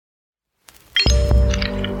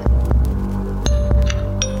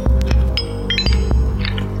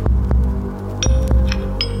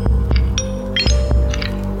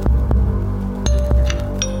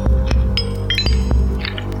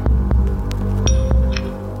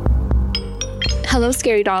Hello,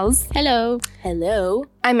 Scary Dolls. Hello. Hello.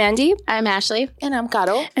 I'm Mandy. I'm Ashley. And I'm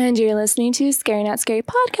Caro. And you're listening to Scary Not Scary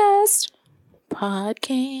Podcast.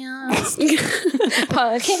 Podcast.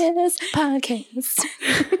 Podcast.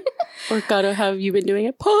 Or Caro, how have you been doing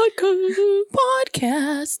it? Podcast.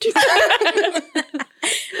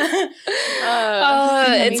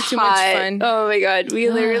 It's too hot. much fun. Oh my god. We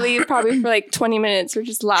literally probably for like 20 minutes were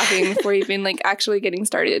just laughing before even like actually getting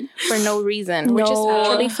started. For no reason. Which is No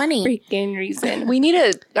actually funny. Freaking reason. We need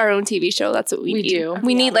our own TV show. That's what we need. do.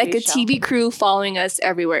 We need like a show. TV crew following us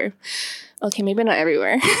everywhere. Okay, maybe not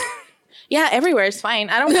everywhere. Yeah, everywhere is fine.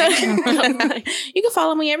 I don't mind. You can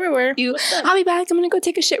follow me everywhere. I'll be back. I'm gonna go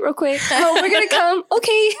take a shit real quick. Oh, we're gonna come.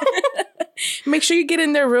 Okay. Make sure you get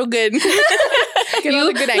in there real good. Get all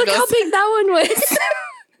the good Look angles. how big that one was.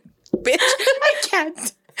 Bitch, I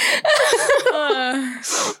can't.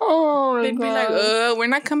 Oh my They'd be like, we're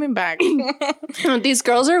not coming back. These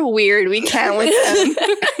girls are weird. We can't with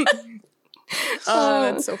them. Oh,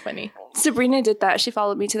 that's so funny. Sabrina did that. She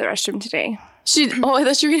followed me to the restroom today. I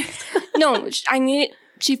thought you were No,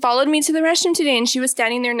 she followed me to the restroom today, and she was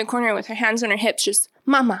standing there in the corner with her hands on her hips, just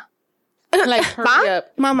mama, Like, hurry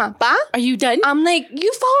up. mama, ba. Are you done? I'm like,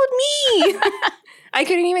 you followed me. I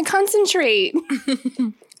couldn't even concentrate.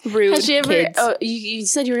 Rude. Has she ever? kids. Oh, you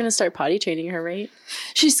said you were gonna start potty training her, right?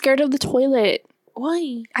 She's scared of the toilet.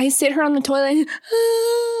 Why? I sit her on the toilet.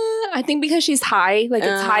 I think because she's high, like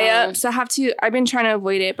it's high up. So I've been trying to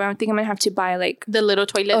avoid it, but I think I'm gonna have to buy like The little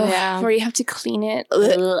toilet. where you have to clean it.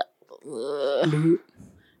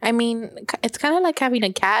 I mean, it's kind of like having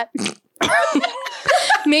a cat.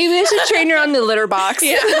 Maybe I should train her on the litter box.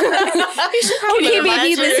 Yeah. Okay,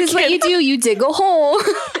 baby, this is what you do. You dig a hole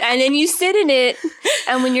and then you sit in it.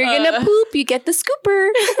 And when you're gonna poop, you get the scooper.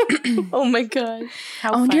 Oh my god.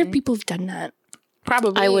 How I wonder fun. if people have done that.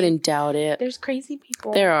 Probably. I wouldn't doubt it. There's crazy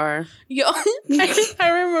people. There are. Yo, I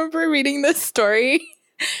remember reading this story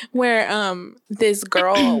where this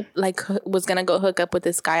girl was gonna go hook up with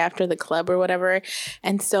this guy after the club or whatever,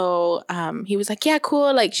 and so he was like, yeah,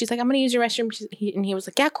 cool, like she's like, I'm gonna use your restroom, and he was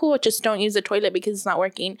like, yeah, cool, just don't use the toilet because it's not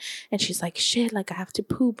working, and she's like, shit, like I have to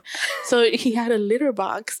poop. So he had a litter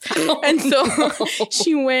box, and so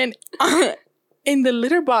she went in the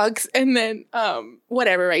litter box, and then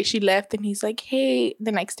whatever, right, she left, and he's like, hey,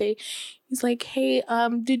 the next day he's like, hey,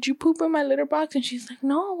 did you poop in my litter box? And she's like,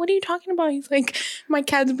 no, what are you talking about? He's like, my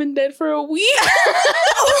cat's been dead for a week.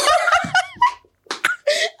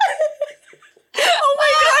 Oh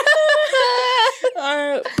my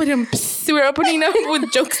god. But we're opening up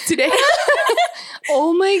with jokes today.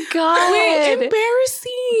 Oh my god. Wait,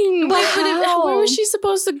 embarrassing. Where was she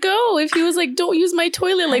supposed to go if he was like, don't use my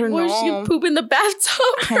toilet? Like, don't where she know. poop in the bathtub?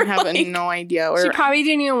 I have no idea. She probably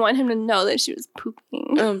didn't even want him to know that she was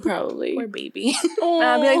pooping. Probably. Poor baby. And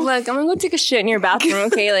I'll be like, look, I'm gonna go take a shit in your bathroom,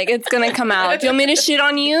 okay? Like it's gonna come out. Do you want me to shit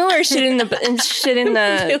on you or shit in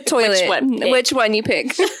the toilet? Which one you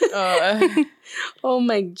pick? Oh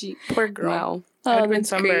my gee. Poor girl. Wow. I would have been that's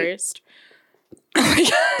so great. embarrassed.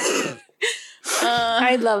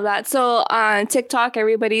 I love that. So on TikTok,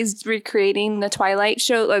 everybody's recreating the Twilight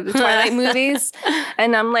show, like the Twilight movies,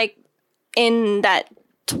 and I'm like in that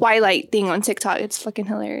Twilight thing on TikTok. It's fucking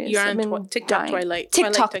hilarious. You're I've on been TikTok dying. Twilight.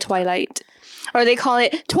 TikTok Twilight. Or they call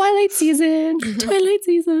it Twilight season. Twilight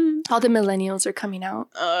season. All the millennials are coming out.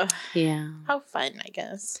 Yeah. How fun, I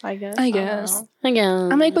guess. I guess. don't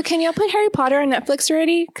Again. I'm like, but can y'all put Harry Potter on Netflix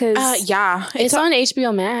already? Because know. Yeah. it's on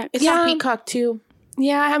HBO Max. It's Yeah. on Peacock too.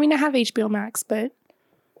 yeah, I mean, I have HBO Max, but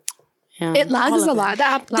Yeah. it lags all of a it. lot. The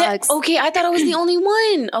app lags. Okay, I thought I was the only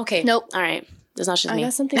one. Okay. Nope. All right. It's not just I me.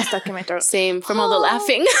 got something stuck in my throat. Same from all the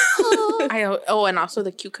laughing. And also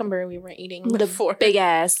the cucumber we were eating The before. big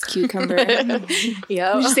ass cucumber.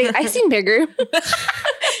 Yeah. You say, I seen bigger.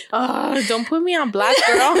 Don't put me on blast,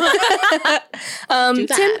 girl. Do that.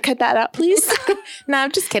 Tim, cut that out, please. No,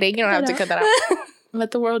 I'm just kidding. You don't have to cut that out.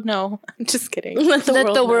 Let the world know. I'm just kidding. Let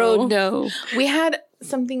the world know. know. We had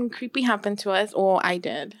something creepy happen to us. Well, I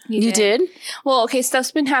did. You did? Well, okay,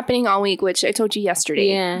 stuff's been happening all week, which I told you yesterday.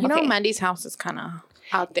 Yeah. You know, Okay. Mandy's house is kind of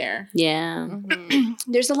out there. Yeah.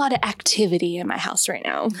 There's a lot of activity in my house right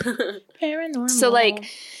now. Paranormal. So, like,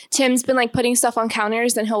 Tim's been, like, putting stuff on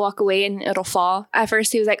counters, then he'll walk away and it'll fall. At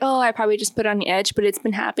first, he was like, oh, I probably just put it on the edge, but it's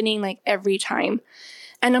been happening, like, every time.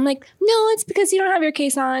 And I'm like, no, it's because you don't have your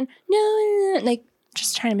case on. No. Like,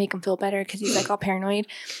 just trying to make him feel better because he's, like, all paranoid.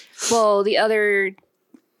 Well,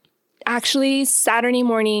 actually, Saturday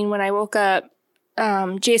morning when I woke up,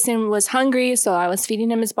 Jason was hungry, so I was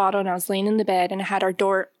feeding him his bottle and I was laying in the bed and I had our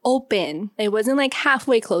door open. It wasn't like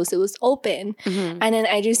halfway closed, it was open. Mm-hmm. And then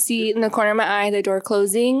I just see in the corner of my eye the door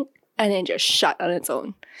closing and it just shut on its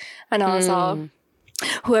own. And I was all,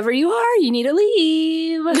 whoever you are, you need to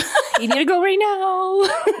leave. You need to go right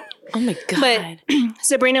now. Oh my God. But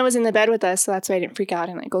Sabrina was in the bed with us, so that's why I didn't freak out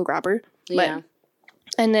and like go grab her. Yeah.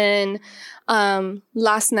 And then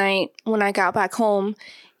last night when I got back home,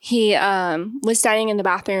 he was standing in the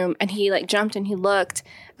bathroom and he like jumped and he looked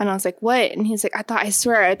and I was like, what? And he's like, I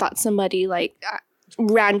swear I thought somebody like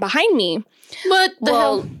ran behind me. What the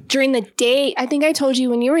hell? During the day, I think I told you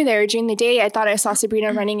when you were there, during the day, I thought I saw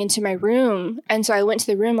Sabrina running into my room. And so I went to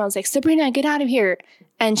the room. I was like, Sabrina, get out of here.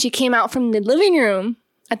 And she came out from the living room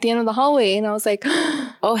at the end of the hallway. And I was like,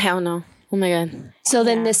 Oh, hell no. Oh my God. so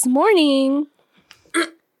then this morning,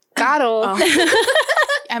 Gato.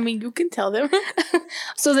 I mean, you can tell them.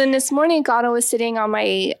 So then this morning, Gato was sitting on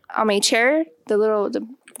my chair, the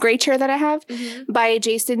gray chair that I have, by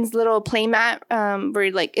Jason's little play mat,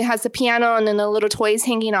 where like it has the piano and then the little toys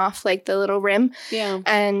hanging off like the little rim. Yeah.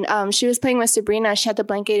 And she was playing with Sabrina. She had the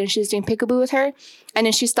blanket and she was doing peekaboo with her. And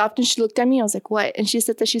then she stopped and she looked at me. I was like, what? And she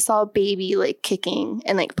said that she saw a baby like kicking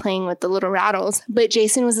and like playing with the little rattles. But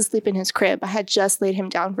Jason was asleep in his crib. I had just laid him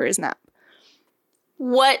down for his nap.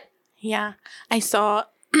 What? Yeah, I saw,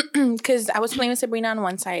 because I was playing with Sabrina on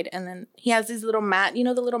one side, and then he has these little mat, you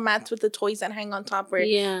know, the little mats with the toys that hang on top where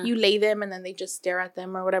you lay them and then they just stare at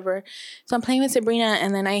them or whatever. So I'm playing with Sabrina,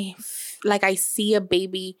 and then I see a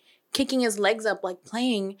baby kicking his legs up, like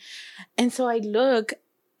playing. And so I look,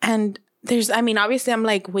 and obviously I'm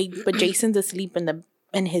like, wait, but Jason's asleep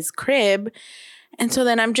in his crib. And so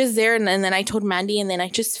then I'm just there, and then I told Mandy, and then I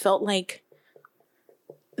just felt like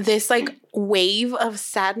this like wave of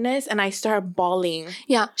sadness and I started bawling.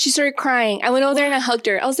 Yeah, she started crying. I went over there and I hugged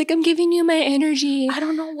her. I was like, I'm giving you my energy. I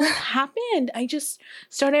don't know what happened. I just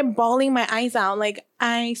started bawling my eyes out. Like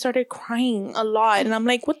I started crying a lot and I'm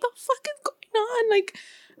like, what the fuck is going on? Like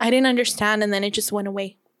I didn't understand and then it just went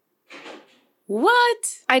away.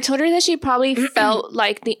 What? I told her that she probably felt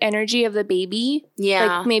like the energy of the baby.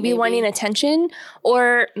 Yeah. Like maybe wanting attention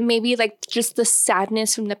or maybe like just the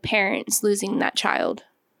sadness from the parents losing that child.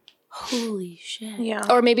 Holy shit. Yeah.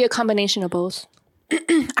 Or maybe a combination of both. I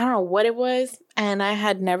don't know what it was. And I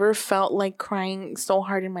had never felt like crying so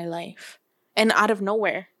hard in my life. And out of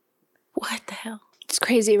nowhere. What the hell? It's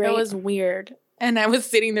crazy, right? It was weird. And I was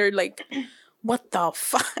sitting there like, what the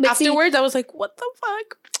fuck? But afterwards, I was like, what the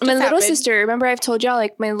fuck? My little sister, remember I've told y'all,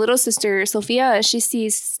 like my little sister, Sophia, she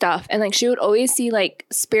sees stuff. And like she would always see like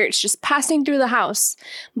spirits just passing through the house.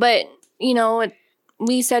 But, you know,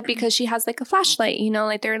 we said because she has like a flashlight, you know,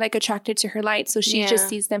 like they're like attracted to her light. So she just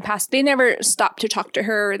sees them pass. They never stopped to talk to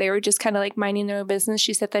her. They were just kind of like minding their own business.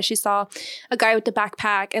 She said that she saw a guy with the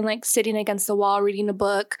backpack and like sitting against the wall reading a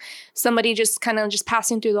book. Somebody just kind of just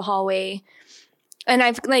passing through the hallway. And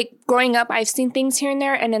I've like growing up, I've seen things here and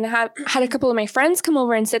there. And then I had a couple of my friends come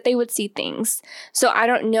over and said they would see things. So I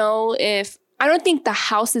don't think the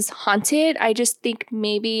house is haunted. I just think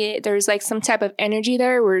maybe there's like some type of energy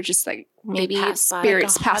there where just like maybe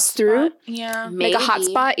spirits pass through. Yeah. Maybe. Like a hot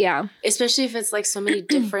spot. Yeah. Especially if it's like so many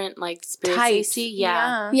different like spirits. Types.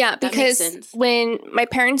 Yeah. Yeah, That makes because sense. when my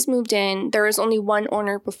parents moved in, there was only one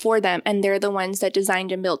owner before them, and they're the ones that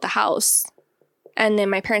designed and built the house. And then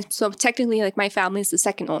my parents, so technically, like my family's the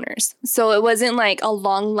second owners. So it wasn't like a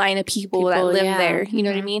long line of people that live there. You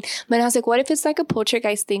know what I mean? But I was like, what if it's like a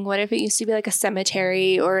poltergeist thing? What if it used to be like a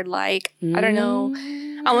cemetery or like, I don't know.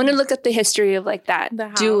 I want to look up the history of like that. The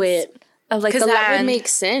house. Do it. Of like the Because that land. would make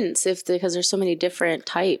sense because there's so many different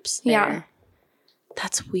types there. Yeah.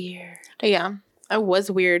 That's weird. Yeah. It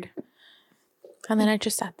was weird. And then I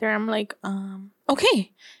just sat there. I'm like,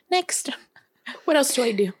 okay, next. What else do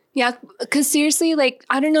I do? Yeah, because seriously, like,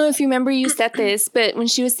 I don't know if you remember you said this, but when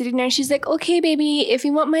she was sitting there, she's like, okay, baby, if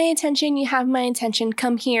you want my attention, you have my attention,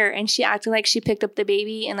 come here. And she acted like she picked up the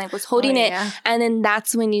baby and like was holding it. Yeah. And then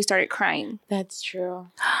that's when you started crying. That's true.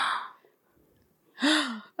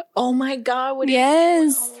 Oh my God. What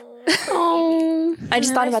Yes. Oh. I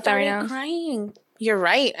just thought about that right now. Crying. You're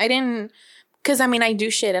right. I didn't, because I mean, I do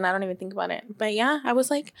shit and I don't even think about it. But yeah, I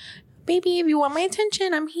was like, baby, if you want my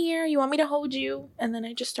attention, I'm here. You want me to hold you? And then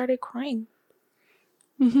I just started crying.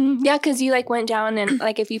 Mm-hmm. Yeah, because you like went down and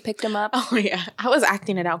like if you picked him up. Oh yeah, I was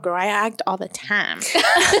acting it out, girl. I act all the time.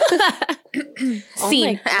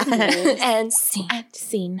 Scene. And scene.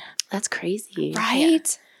 Scene. That's crazy.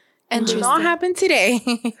 Right? And it all happened today.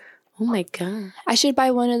 Oh my God. I should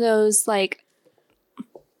buy one of those like,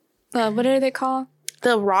 what are they called?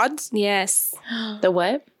 The rods. Yes. The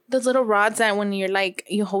what? Those little rods that when you're like,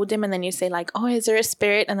 you hold them and then you say like, oh, is there a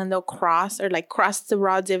spirit? And then they'll cross or like cross the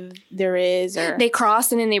rods if there is, or They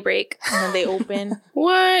cross and then they break. and then they open.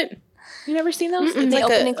 What? You never seen those? Mm-mm, It's they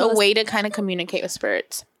like open and a close. way to kind of communicate with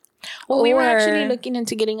spirits. Well, we were actually Or- looking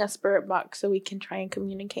into getting a spirit box so we can try and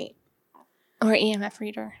communicate Or EMF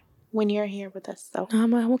reader. when you're here with us. So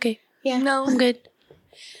I'm okay. yeah, No. I'm good.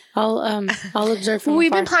 I'll observe from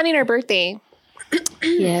We've been afar. planning our birthday.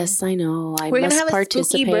 Yes, I know. I We're gonna must have a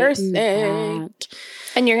spooky participate in birthday. that.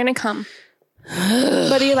 And you're going to come.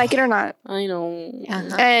 Whether you like it or not. I know.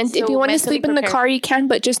 Uh-huh. And if So you want to mentally sleep in the prepared. car, you can,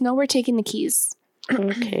 but just know we're taking the keys.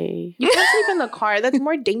 Okay. You can't sleep in the car. That's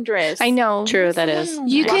more dangerous. I know. True, that is.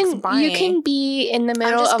 You Walks by. can be in the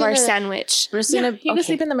middle just of our gonna- sandwich. I'm just Yeah, gonna. you can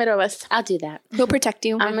sleep in the middle of us. I'll do that. He'll protect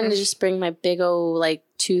you. I'm gonna just bring my big old like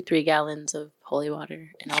 2-3 gallons of holy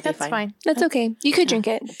water, and I'll That's be fine. fine. That's okay. You could drink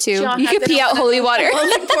it too. She don't You have could to pee know out holy water. I'll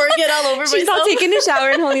like pour it all over She's all myself. taking a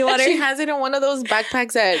shower in holy water. She has it in one of those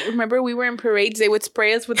backpacks that, remember we were in parades, they would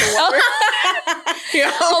spray us with the water.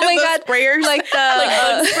 Oh my God. Sprayers. Like the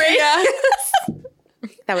bug spray. yeah.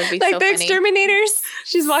 That would be like so the funny. exterminators.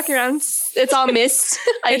 She's walking around. It's all mist.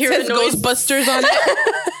 I It hear says Ghostbusters on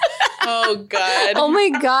it. Oh God. Oh my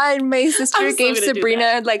God. My sister I'm so gave gonna do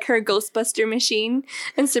Sabrina like her Ghostbuster machine,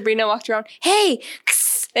 and Sabrina walked around, hey,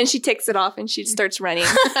 and she takes it off and she starts running.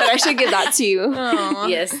 But I should give that to you. Aw.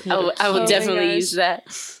 Yes, I will Oh my definitely gosh. use that.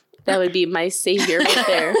 That would be my savior right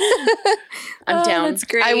there. I'm Oh, down. that's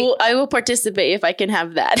great. I will participate if I can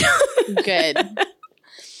have that. Good.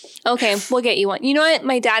 Okay, we'll get you one. You know what?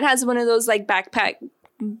 My dad has one of those like backpack,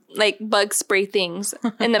 like bug spray things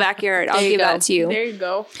in the backyard. I'll There you give go. that to you. There you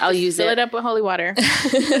go. I'll use Fill it. it up with holy water.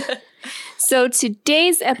 So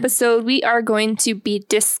today's episode, we are going to be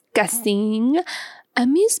discussing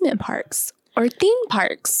amusement parks or theme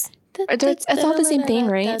parks. It's all the same thing,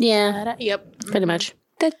 right? Yeah, Yep. pretty much.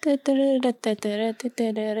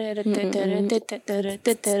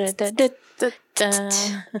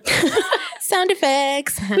 Sound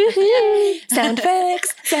effects. Sound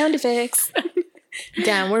effects, sound effects.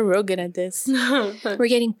 Damn, we're real good at this. We're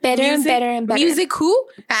getting better and Music- better and better. Music who?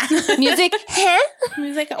 Music, huh?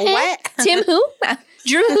 Music what? Tim who?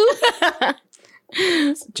 Drew who?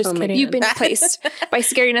 Just Oh my kidding. You've been replaced by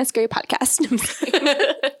Scary Not Scary Podcast.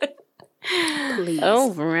 Please.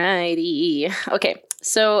 Alrighty. Okay.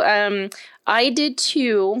 So I did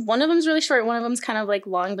 2. One of them's really short. One of them's kind of like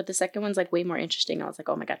long, but the second one's like way more interesting. I was like,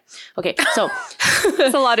 oh my God. Okay. So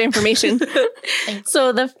That's a lot of information.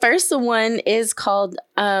 so the first one is called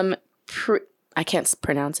I can't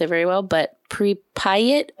pronounce it very well, but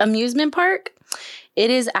Pripyat Amusement Park. It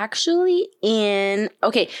is actually in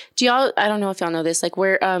do y'all, I don't know if y'all know this, like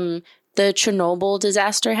where the Chernobyl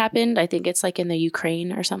disaster happened. I think it's like in the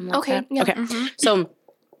Ukraine or something like that. yeah. Okay. So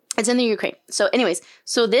it's in the Ukraine. So anyways,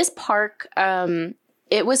 so this park,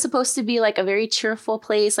 it was supposed to be like a very cheerful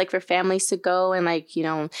place, like for families to go, and like, you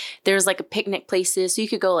know, there's like a picnic places. So you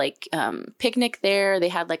could go like picnic there. They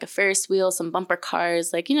had like a Ferris wheel, some bumper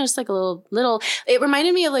cars, like, you know, just like a little, it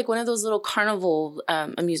reminded me of like one of those little carnival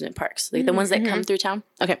amusement parks, like the ones that come through town.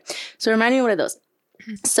 Okay. So it reminded me of one of those.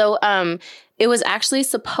 So it was actually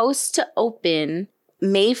supposed to open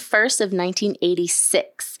May 1st of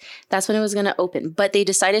 1986. That's when it was going to open. But they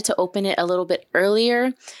decided to open it a little bit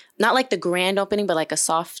earlier. Not like the grand opening, but like a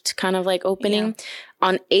soft kind of like opening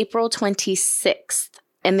on April 26th.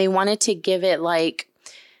 And they wanted to give it like,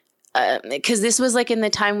 because this was like in the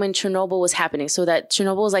time when Chernobyl was happening. So that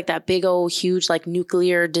Chernobyl was like that big old huge like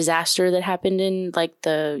nuclear disaster that happened in like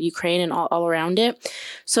the Ukraine and all around it.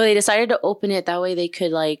 So they decided to open it that way they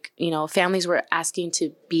could like, you know, families were asking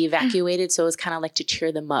to be evacuated. So it was kind of like to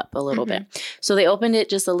cheer them up a little bit. So they opened it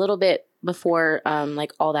just a little bit before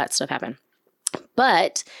like all that stuff happened.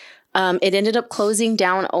 But it ended up closing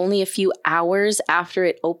down only a few hours after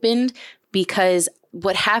it opened because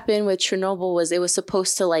what happened with Chernobyl was it was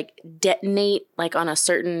supposed to like detonate like on a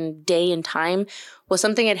certain day and time. Well,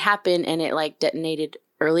 something had happened and it like detonated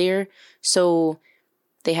earlier. So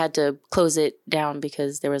they had to close it down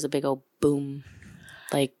because there was a big old boom.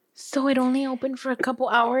 Like, So it only opened for a couple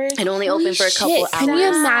hours? it only opened for a couple Shit, hours. can you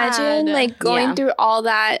imagine like going Yeah. through all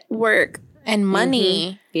that work? And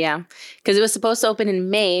money. Yeah, because it was supposed to open in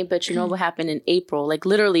May, but Chernobyl happened in April, like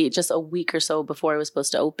literally just a week or so before it was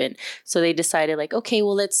supposed to open. So they decided like, okay,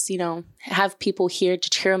 well, let's, you know, have people here to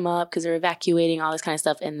cheer them up because they're evacuating, all this kind of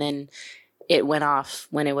stuff. And then it went off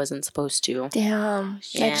when it wasn't supposed to. Damn.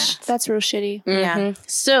 Yeah. That's real shitty. Yeah.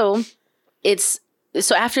 Mhm.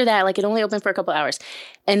 So after that, like it only opened for a couple hours.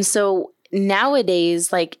 And so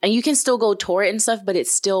nowadays, like, and you can still go tour it and stuff, but it's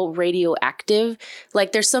still radioactive.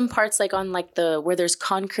 Like there's some parts like on like where there's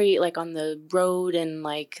concrete, like on the road and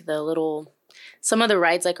like some of the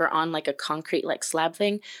rides like are on like a concrete like slab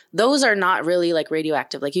thing. Those are not really like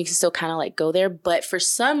radioactive. Like you can still kind of like go there. But for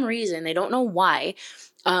some reason, they don't know why,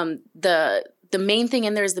 the the main thing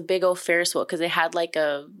in there is the big old Ferris wheel, because they had like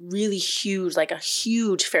a really huge, like a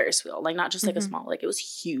huge Ferris wheel, like not just like a small, like it was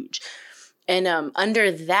huge. And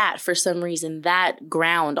under that, for some reason, that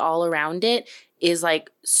ground all around it is like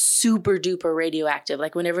super duper radioactive.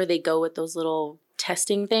 Like whenever they go with those little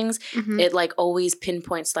testing things, it like always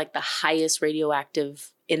pinpoints like the highest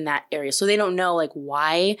radioactive in that area. So they don't know like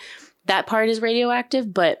why that part is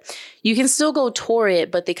radioactive, but you can still go tour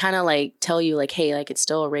it, but they kind of like tell you like, hey, like it's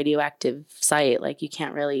still a radioactive site. Like you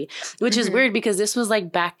can't really, which is weird because this was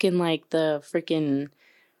like back in like the freaking,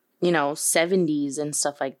 70s and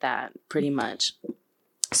stuff like that, pretty much.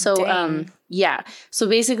 So, yeah. So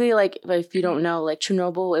basically, like, if you don't know, like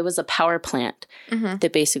Chernobyl, it was a power plant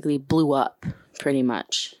that basically blew up, pretty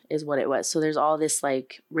much, is what it was. So there's all this,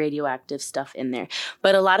 like, radioactive stuff in there.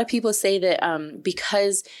 But a lot of people say that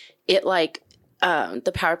because it, like,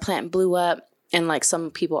 the power plant blew up and, like,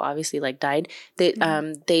 some people obviously, like, died,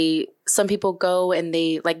 that some people go and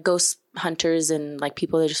they, like, ghost hunters and, like,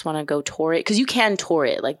 people that just want to go tour it. Because you can tour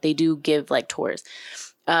it. Like, they do give, like, tours.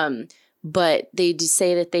 But they do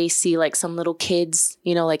say that they see like some little kids,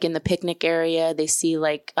 like in the picnic area. They see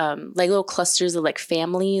like little clusters of like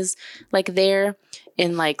families like there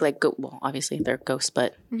in well, obviously they're ghosts,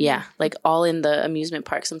 but yeah, like all in the amusement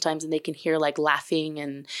park sometimes. And they can hear like laughing,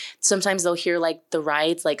 and sometimes they'll hear like the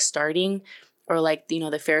rides like starting, or like,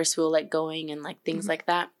 the Ferris wheel like going and like things like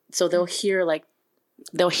that. So they'll hear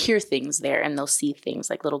things there, and they'll see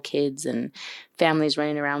things like little kids and families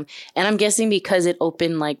running around. And I'm guessing because it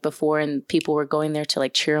opened like before and people were going there to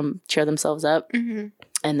like cheer themselves up.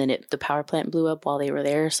 And then the power plant blew up while they were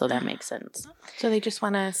there. So that makes sense. So they just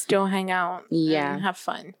want to still hang out and have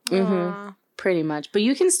fun. Pretty much. But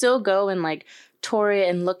you can still go and like tour it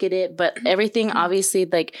and look at it. But everything obviously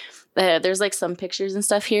like there's like some pictures and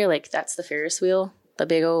stuff here. Like that's the Ferris wheel, the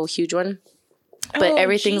big old huge one. But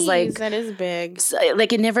everything's like, that is big.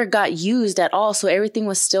 Like it never got used at all. So everything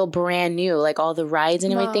was still brand new, like all the rides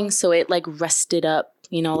and everything. So it like rusted up,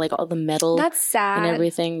 like all the metal. That's sad. And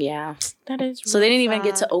everything. Yeah. That is So they didn't even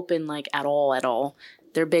get to open like at all.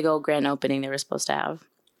 Their big old grand opening they were supposed to have.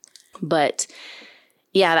 But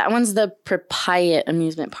yeah, that one's the Pripyat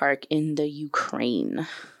amusement park in the Ukraine.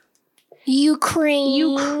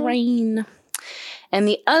 And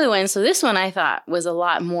the other one, so this one I thought was a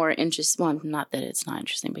lot more interesting. Well, not that it's not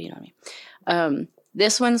interesting, but you know what I mean.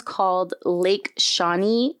 This one's called Lake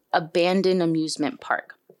Shawnee Abandoned Amusement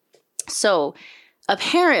Park. So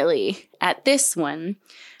apparently at this one,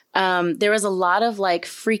 there was a lot of like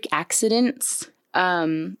freak accidents,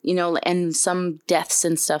 and some deaths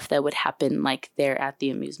and stuff that would happen like there at the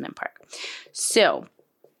amusement park. So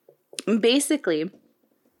basically,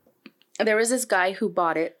 there was this guy who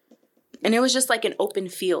bought it. And it was just like an open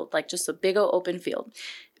field, like just a big old open field.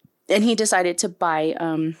 And he decided to buy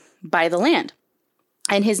the land.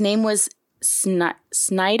 And his name was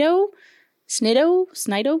Snido.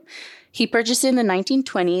 He purchased it in the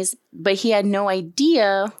 1920s, but he had no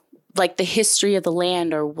idea like the history of the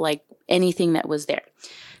land or like anything that was there.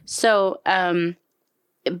 So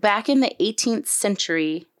back in the 18th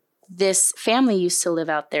century, this family used to live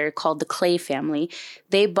out there called the Clay family.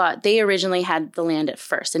 They originally had the land at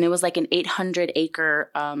first, and it was like an 800-acre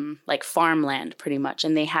like farmland pretty much.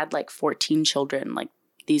 And they had like 14 children, like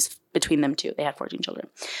between them two, they had 14 children.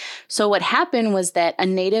 So what happened was that a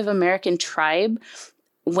Native American tribe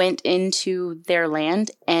went into their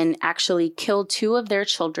land and actually killed 2 of their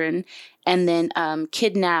children, and then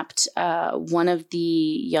kidnapped one of the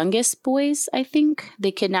youngest boys, I think.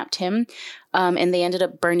 They kidnapped him, and they ended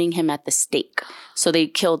up burning him at the stake. So they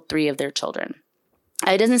killed 3 of their children.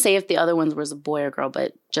 It doesn't say if the other one was a boy or girl,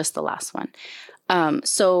 but just the last one.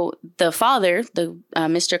 So the father,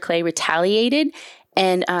 Mr. Clay, retaliated,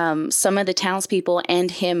 and some of the townspeople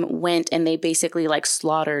and him went and they basically like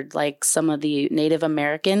slaughtered like some of the Native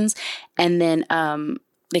Americans. And then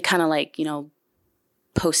they kind of like,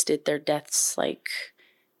 posted their deaths like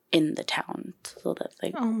in the town. So that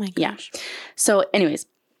like, oh my gosh. Yeah. So anyways,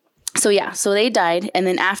 so they died. And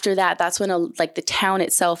then after that, that's when like the town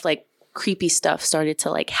itself, like creepy stuff started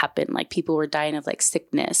to like happen. Like people were dying of like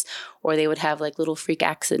sickness, or they would have like little freak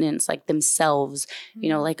accidents like themselves,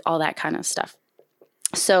 like all that kind of stuff.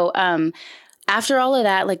 So after all of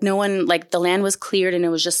that, like no one, like the land was cleared and it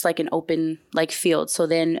was just like an open like field. So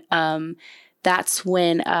then that's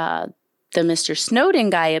when the Mr. Snowden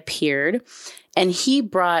guy appeared, and he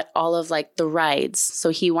brought all of like the rides. So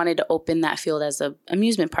he wanted to open that field as a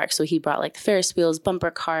amusement park. So he brought like the Ferris wheels, bumper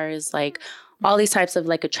cars, like all these types of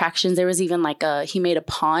like attractions. There was even like he made a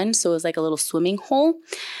pond. So it was like a little swimming hole.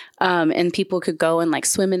 And people could go and like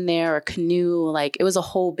swim in there or canoe. Like it was a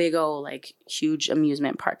whole big old like huge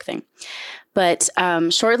amusement park thing. But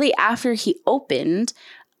shortly after he opened,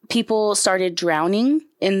 people started drowning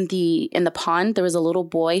in the pond. There was a little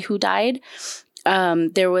boy who died.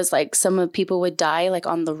 There was like some of people would die like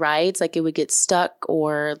on the rides, like it would get stuck,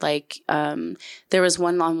 or like there was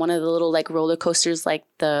one on one of the little like roller coasters, like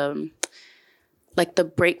the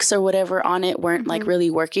brakes or whatever on it weren't like really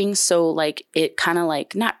working. So like it kind of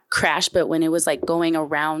like not crashed, but when it was like going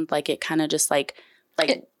around, like it kind of just like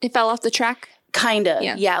it fell off the track. Kind of,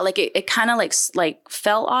 yeah. Like it kind of like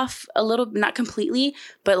fell off a little, not completely,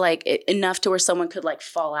 but like enough to where someone could like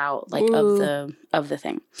fall out like of the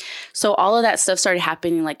thing. So all of that stuff started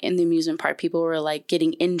happening like in the amusement park. People were like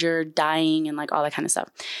getting injured, dying, and like all that kind of stuff.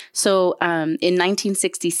 So in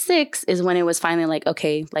 1966 is when it was finally like,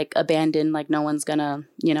 okay, like abandoned, like no one's gonna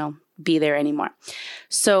be there anymore.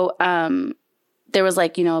 So there was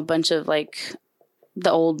like a bunch of like the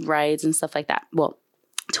old rides and stuff like that. Well,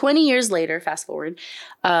 20 years later, fast forward,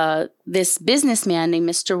 this businessman named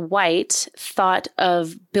Mr. White thought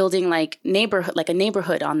of building like a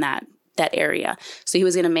neighborhood on that area. So he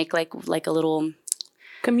was going to make like a little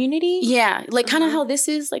community. Yeah. Like kind of how this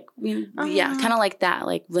is like, yeah, kind of like that,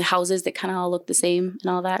 like the houses that kind of all look the same and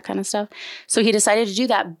all that kind of stuff. So he decided to do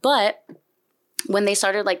that. But when they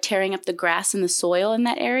started like tearing up the grass and the soil in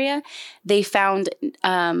that area, they found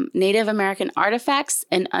Native American artifacts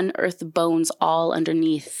and unearthed bones all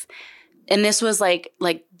underneath. And this was like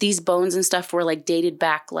these bones and stuff were like dated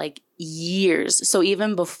back like years. So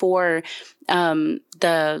even before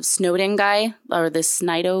the Snowden guy or the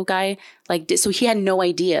Snido guy, so he had no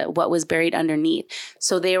idea what was buried underneath.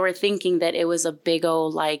 So they were thinking that it was a big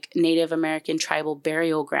old like Native American tribal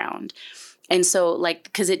burial ground. And so, like,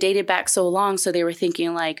 because it dated back so long, so they were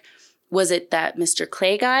thinking, like, was it that Mr.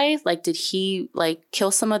 Clay guy? Like, did he, like,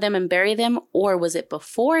 kill some of them and bury them? Or was it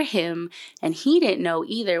before him and he didn't know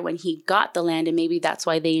either when he got the land, and maybe that's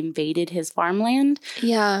why they invaded his farmland?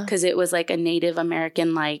 Yeah. Because it was, like, a Native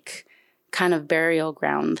American, like, kind of burial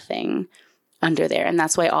ground thing under there. And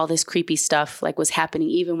that's why all this creepy stuff, like, was happening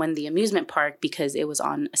even when the amusement park, because it was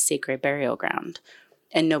on a sacred burial ground.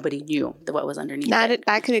 And nobody knew what was underneath.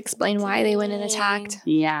 That could explain why they went and attacked.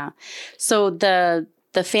 Yeah. So the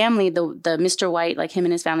family, the Mr. White, like him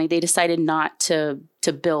and his family, they decided not to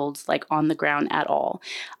build like on the ground at all.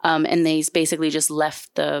 And they basically just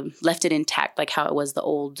left it intact, like how it was the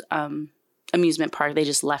old amusement park. They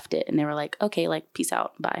just left it, and they were like, okay, like peace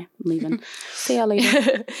out, bye, I'm leaving. See y'all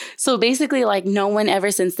later. So basically, like no one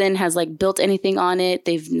ever since then has like built anything on it.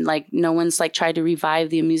 They've like no one's like tried to revive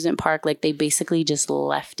the amusement park. Like they basically just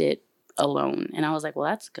left it alone. And I was like, well,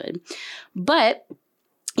 that's good. But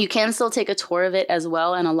you can still take a tour of it as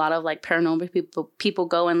well, and a lot of like paranormal people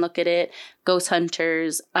go and look at it. Ghost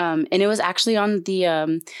hunters, and it was actually on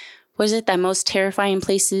the was it that Most Terrifying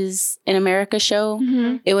Places in America show?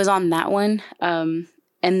 Mm-hmm. It was on that one. And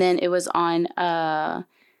then it was on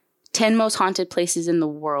 10 Most Haunted Places in the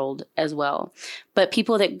World as well. But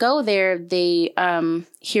people that go there, they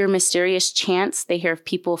hear mysterious chants. They hear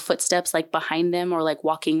people footsteps like behind them or like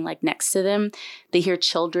walking like next to them. They hear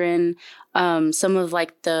children. Some of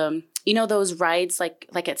like the... those rides like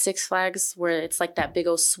at Six Flags where it's like that big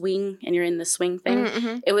old swing and you're in the swing thing?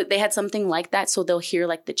 Mm-hmm. They had something like that. So they'll hear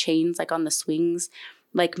like the chains like on the swings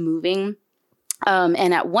like moving.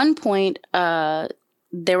 And at one point,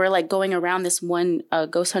 they were like going around. This one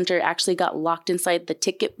ghost hunter actually got locked inside the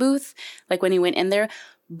ticket booth like when he went in there.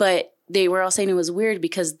 But they were all saying it was weird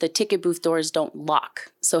because the ticket booth doors don't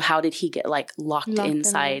lock. So how did he get like locked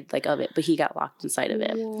inside like of it? But he got locked inside of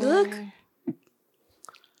it. Look.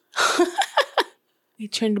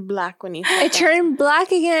 It turned black when you said It turned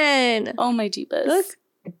black again. Oh my jeebus. Look.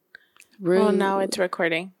 Rude. Oh, now it's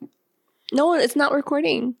recording. No, it's not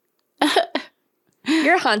recording.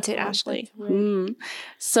 You're haunted, Ashley.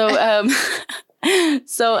 So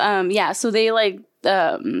they like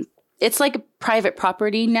it's like private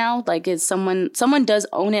property now. Like it's someone does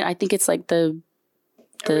own it. I think it's like the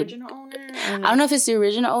original owner. I don't know if it's the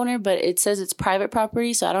original owner, but it says it's private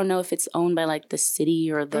property. So I don't know if it's owned by like the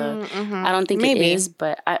city or the. I don't think it is,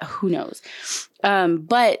 but who knows?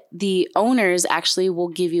 But the owners actually will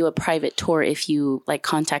give you a private tour if you like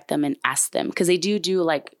contact them and ask them, because they do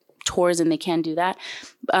like tours and they can do that.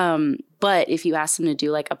 But if you ask them to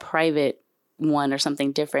do like a private one or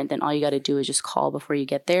something different, then all you got to do is just call before you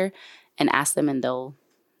get there and ask them, and they'll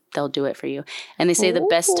do it for you. And they say the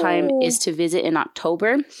best time is to visit in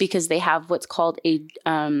October because they have what's called a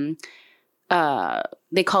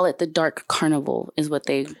they call it the Dark Carnival is what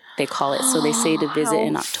they call it. So they say to visit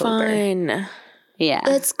in October. Fun. Yeah.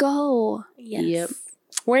 Let's go. Yes. Yep.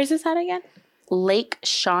 Where is this at again? Lake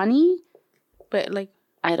Shawnee. But like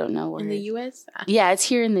I don't know where. in the U.S. Yeah, it's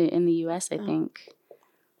here in the U.S. I think.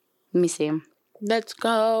 Let me see. Let's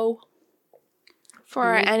go. For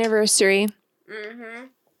our anniversary. Mm-hmm.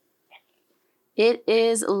 It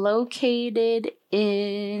is located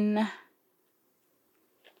in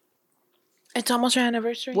It's almost our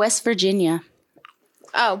anniversary. West Virginia.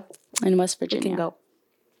 Oh, In West we Virginia. can go.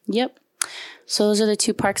 Yep. So those are the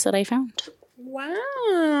 2 parks that I found. Wow.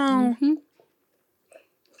 Mm-hmm.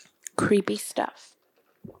 Creepy stuff.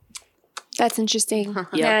 That's interesting.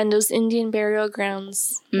 Yep. And those Indian burial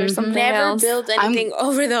grounds. There's Mhm. something Never else. build anything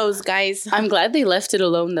over those, guys. I'm glad they left it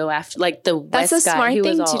alone though. After like the That's West a guy, smart he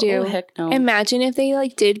was thing all, to do. Oh heck no! Imagine if they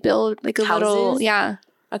like did build like a little, Houses? yeah,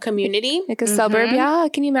 A community. like a suburb. Mhm. Yeah,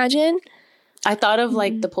 can you imagine? I thought of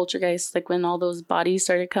like the poltergeist, like when all those bodies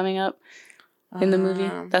started coming up in the movie.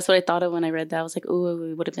 That's what I thought of when I read that. I was like, oh,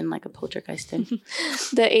 it would have been like a poltergeist thing.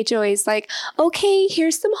 The HOA is like, okay,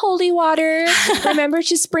 here's some holy water. Remember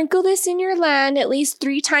to sprinkle this in your land at least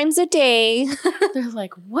 3 times a day. They're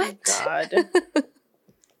like, what? God.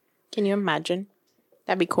 Can you imagine?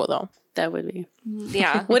 That'd be cool though. That would be.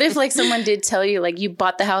 Yeah. What if like someone did tell you like you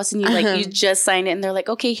bought the house and you just signed it and they're like,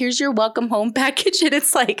 okay, here's your welcome home package and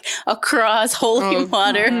it's like a cross, holy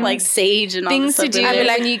water, like sage and all Things this to stuff in do there. I'd be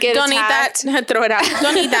like, when you get don't attacked. eat that. Throw it out.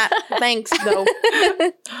 Don't eat that. Thanks though.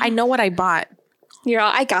 I know what I bought. You're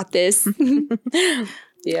all, I got this.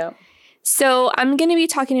 Yeah. So I'm going to be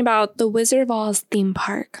talking about the Wizard of Oz theme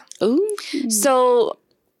park. Ooh. So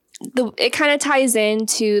it kind of ties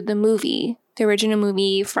into the movie, the original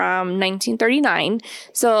movie from 1939.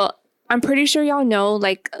 So I'm pretty sure y'all know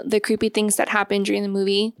like the creepy things that happened during the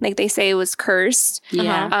movie. Like they say it was cursed.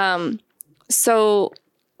 Yeah. So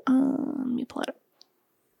let me pull it up.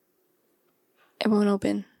 It won't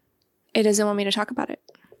open. It doesn't want me to talk about it.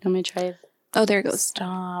 Let me try it. Oh, there it goes.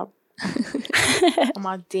 Stop. I'm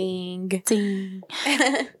a ding. Ding.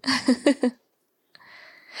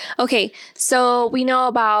 Okay, so we know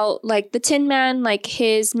about like the Tin Man, like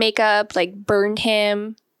his makeup like burned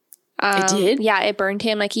him. It did? Yeah, it burned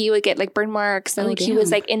him. Like he would get like burn marks and Oh, like he was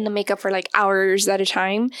damn. like in the makeup for like hours at a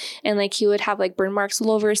time. And like he would have like burn marks all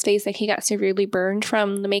over his face. Like he got severely burned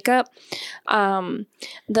from the makeup.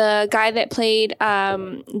 The guy that played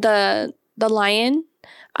the lion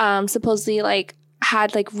supposedly like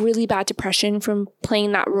had like really bad depression from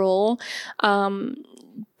playing that role.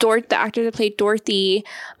 The actor that played Dorothy,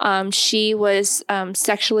 she was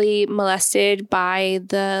sexually molested by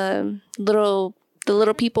the little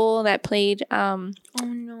people that played Oh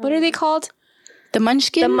no. what are they called? The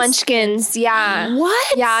Munchkins? The Munchkins, yeah.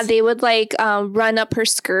 What? Yeah, they would like run up her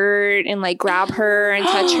skirt and like grab her and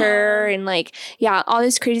touch her and like, yeah, all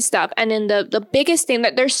this crazy stuff. And then the biggest thing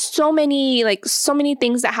that there's so many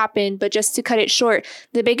things that happened, but just to cut it short,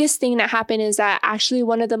 the biggest thing that happened is that actually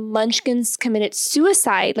one of the Munchkins committed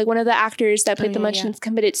suicide. Like one of the actors that played the Munchkins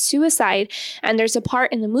committed suicide. And there's a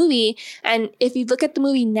part in the movie. And if you look at the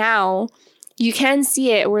movie now, you can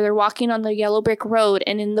see it where they're walking on the yellow brick road,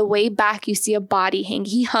 and in the way back, you see a body hang.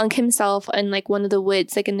 He hung himself in like one of the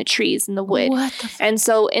woods, like in the trees in the wood. What the And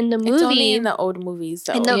so in the movie, It's only in the old movies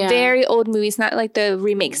though. in the Yeah. very old movies, not like the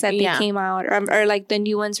remakes that they Yeah. came out or like the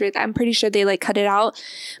new ones where I'm pretty sure they like cut it out.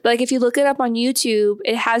 But like if you look it up on YouTube,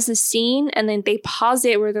 it has the scene and then they pause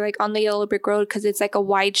it where they're like on the yellow brick road because it's like a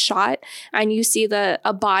wide shot and you see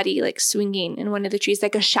a body like swinging in one of the trees,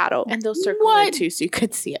 like a shadow. And they'll circle What? it too so you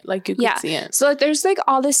could see it. Like you could Yeah. see it. So there's like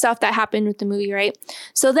all this stuff that happened with the movie, right?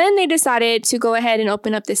 So then they decided to go ahead and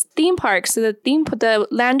open up this theme park. So the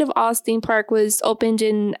Land of Oz theme park was opened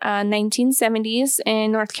in 1970s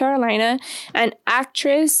in North Carolina, and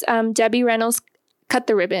actress Debbie Reynolds cut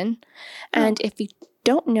the ribbon. And if you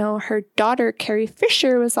don't know, her daughter Carrie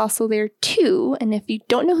Fisher was also there too. And if you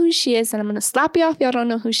don't know who she is, and I'm gonna slap you off, y'all don't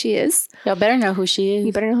know who she is. Y'all better know who she is.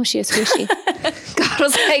 You better know who she is. Who is she? God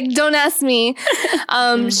was like, don't ask me.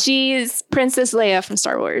 She's Princess Leia from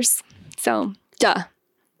Star Wars. So, duh.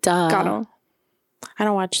 Got him. I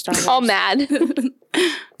don't watch Star Wars. All mad.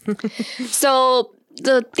 So,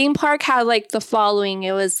 the theme park had like the following.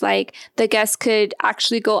 It was like the guests could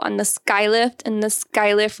actually go on the skylift, and the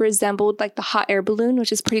skylift resembled like the hot air balloon,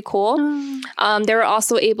 which is pretty cool. They were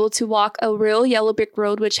also able to walk a real yellow brick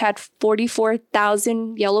road, which had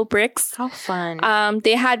 44,000 yellow bricks. How fun.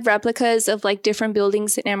 They had replicas of like different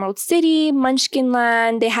buildings in Emerald City, Munchkin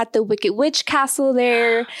Land. They had the Wicked Witch Castle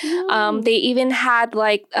there. They even had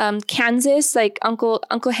like Kansas, like Uncle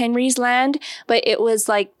Henry's land, but it was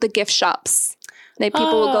like the gift shops. Like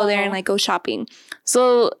people would go there and like go shopping.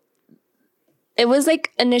 So it was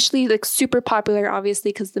like initially like super popular,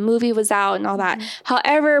 obviously, because the movie was out and all that.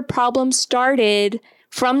 However, problems started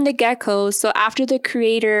from the get-go. So after the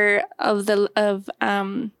creator of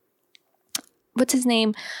what's his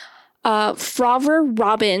name? Frover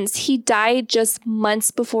Robbins, he died just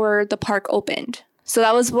months before the park opened. So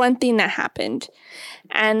that was one thing that happened.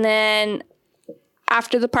 And then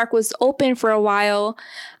after the park was open for a while,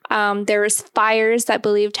 there was fires that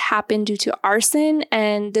believed happened due to arson.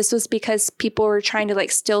 And this was because people were trying to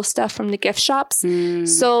like steal stuff from the gift shops.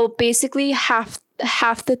 So basically half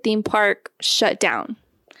the theme park shut down.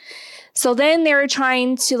 So then they were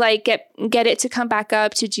trying to like get it to come back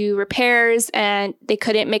up to do repairs, and they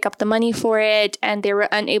couldn't make up the money for it, and they were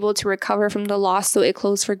unable to recover from the loss. So it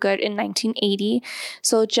closed for good in 1980.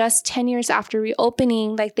 So just 10 years after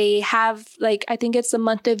reopening, like they have like, I think it's the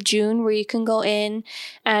month of June where you can go in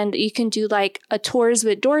and you can do like a tours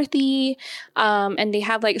with Dorothy. And they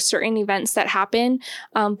have like certain events that happen,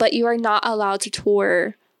 but you are not allowed to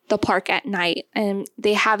tour the park at night, and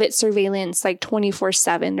they have it surveillance like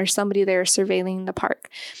 24/7. There's somebody there surveilling the park,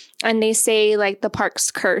 and they say like the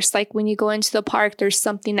park's cursed. Like when you go into the park, there's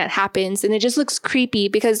something that happens, and it just looks creepy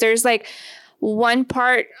because there's like one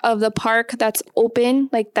part of the park that's open,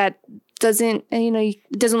 like that doesn't,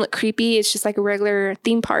 it doesn't look creepy. It's just like a regular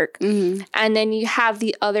theme park. And then you have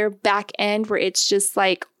the other back end where it's just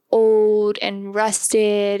like old and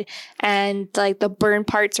rusted, and like the burn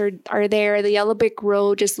parts are there. The yellow brick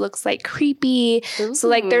road just looks like creepy. So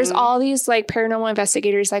like there's all these like paranormal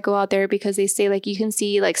investigators that go out there because they say like you can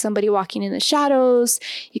see like somebody walking in the shadows,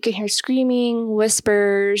 you can hear screaming,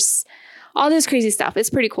 whispers, all this crazy stuff. It's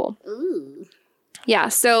pretty cool. Yeah,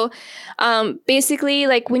 so basically,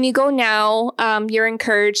 like when you go now, you're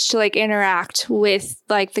encouraged to like interact with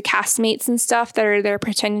like the castmates and stuff that are there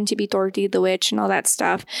pretending to be Dorothy the Witch and all that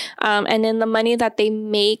stuff. And then the money that they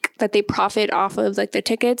make, that they profit off of like the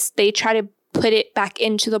tickets, they try to put it back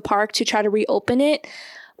into the park to try to reopen it.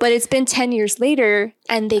 But it's been 10 years later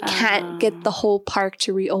and they can't get the whole park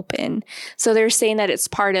to reopen. So they're saying that it's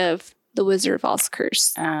part of the Wizard of Oz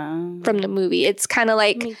curse from the movie. It's kind of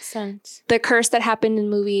like makes sense. The curse that happened in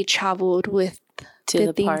the movie traveled with to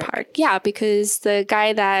the theme park. Yeah, because the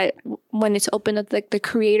guy that wanted to open up, like the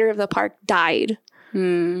creator of the park, died.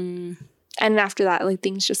 And after that, like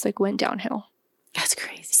things just like went downhill. That's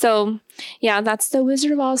crazy. So yeah, that's the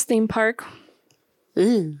Wizard of Oz theme park.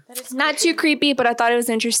 It's not too creepy, but I thought it was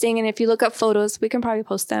interesting. And if you look up photos, we can probably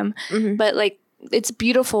post them. But like, it's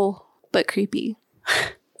beautiful but creepy.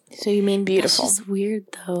 So you mean beautiful? That's just weird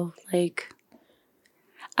though. Like,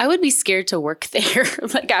 I would be scared to work there.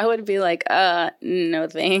 Like, I would be like, no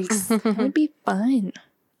thanks. It would be fun.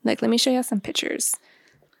 Like, let me show you some pictures.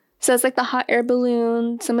 So it's like the hot air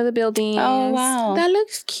balloon, some of the buildings. Oh, wow. That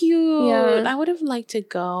looks cute. Yeah. I would have liked to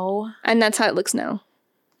go. And that's how it looks now.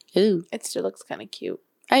 Ooh. It still looks kind of cute.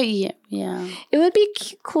 Yeah. It would be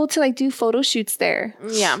cool to like do photo shoots there.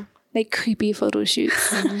 Yeah. Like creepy photo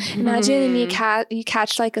shoots. Imagine you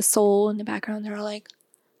catch like a soul in the background. They're all like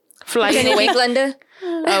flying away, Glenda.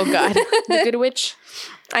 Oh God, the Good Witch.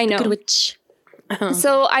 I know. Good Witch.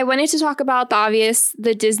 So I wanted to talk about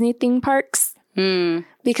the Disney theme parks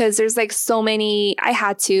because there's like so many. I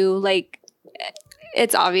had to like.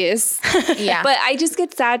 It's obvious. Yeah. But I just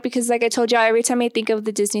get sad because like I told you, every time I think of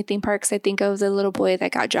the Disney theme parks, I think of the little boy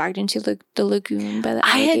that got dragged into the lagoon by the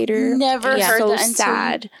alligator. I had never heard so that until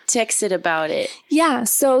sad. you texted about it. Yeah.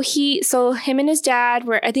 So him and his dad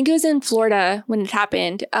were, I think it was in Florida when it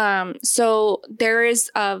happened. So there is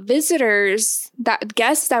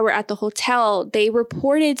guests that were at the hotel, they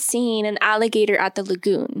reported seeing an alligator at the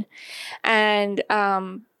lagoon. And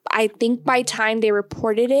I think by time they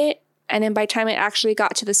reported it, and then by the time it actually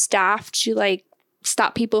got to the staff to like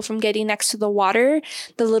stop people from getting next to the water,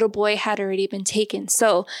 the little boy had already been taken.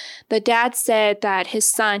 So the dad said that his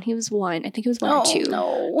son, he was one. I think he was one or two.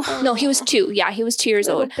 No, he was 2. Yeah, he was 2 years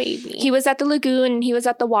old. Baby. He was at the lagoon and he was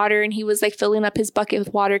at the water and he was like filling up his bucket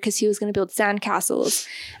with water because he was going to build sand castles.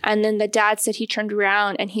 And then the dad said he turned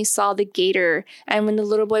around and he saw the gator. And when the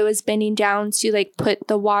little boy was bending down to like put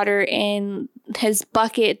the water in his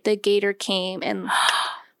bucket, the gator came and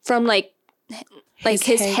from like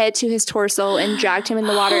his head to his torso and dragged him in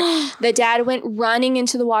the water. The dad went running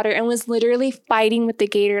into the water and was literally fighting with the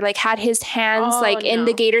gator, like had his hands in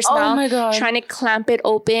the gator's mouth, trying to clamp it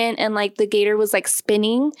open, and like the gator was like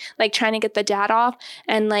spinning, like trying to get the dad off,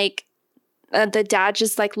 and like the dad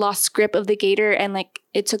just like lost grip of the gator and like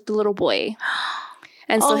it took the little boy.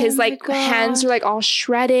 And so Oh his my like hands God. are like all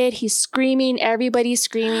shredded. He's screaming. Everybody's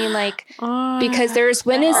screaming like because there's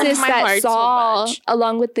witnesses my that heart so saw much.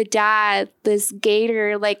 along with the dad this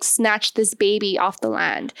gator like snatch this baby off the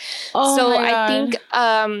land. Oh So my I God.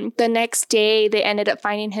 think the next day they ended up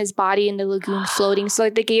finding his body in the lagoon floating. So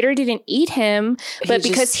like the gator didn't eat him, but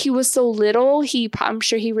because he was so little, I'm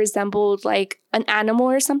sure he resembled like an animal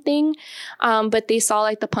or something. But they saw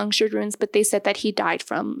like the punctured wounds, but they said that he died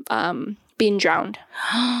from being drowned.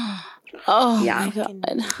 Oh Yeah. my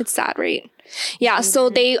God. It's sad, right? Yeah. So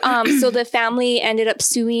they so the family ended up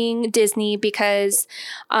suing Disney because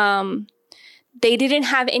they didn't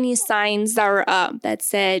have any signs that were up that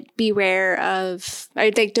said beware of, or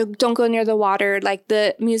like don't go near the water. Like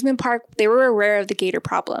the amusement park, they were aware of the gator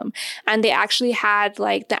problem, and they actually had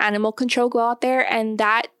like the animal control go out there, and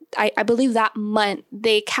that I believe that month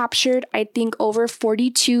they captured, I think, over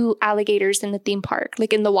 42 alligators in the theme park,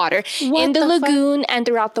 like in the water, in the lagoon and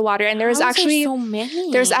throughout the water. And there was actually so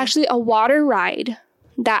many. there's actually a water ride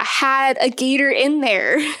that had a gator in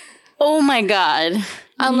there. Oh my God.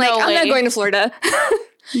 I'm No like, I'm not way. going to Florida.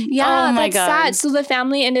 Yeah, Oh my that's God. sad. So the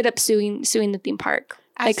family ended up suing the theme park,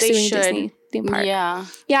 As like they suing should. Disney theme park. Yeah.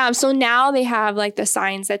 Yeah, so now they have like the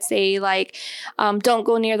signs that say like, don't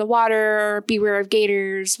go near the water, beware of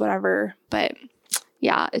gators, whatever. But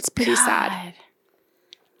yeah, it's pretty sad.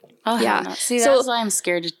 Oh, Yeah. yeah. See, So- that's why I'm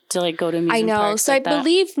scared to like go to amusement I know. parks So like I that.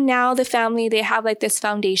 believe now the family, they have like this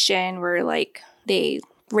foundation where like they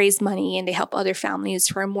raise money and they help other families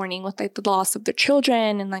who are mourning with like the loss of their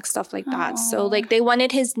children and like stuff like that. So like they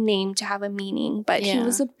wanted his name to have a meaning, but he Yeah.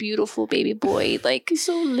 was a beautiful baby boy. Like He's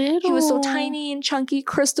so little. he was so tiny and chunky,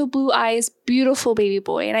 crystal blue eyes, beautiful baby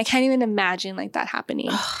boy. And I can't even imagine like that happening.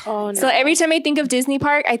 Oh no. So every time I think of Disney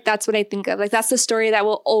Park, that's what I think of. Like that's the story that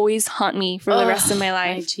will always haunt me for the rest of my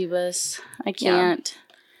My life. Chivas. I Yeah. can't.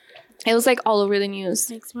 It was like all over the news.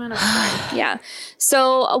 makes me want to cry. Yeah.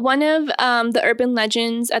 So one of the urban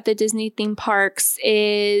legends at the Disney theme parks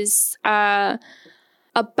is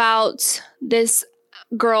about this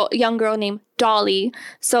young girl named Dolly.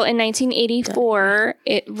 So in 1984,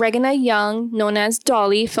 Regina Young, known as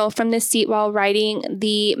Dolly, fell from the seat while riding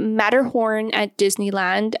the Matterhorn at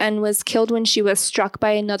Disneyland and was killed when she was struck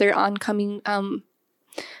by another oncoming,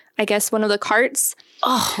 I guess, one of the carts.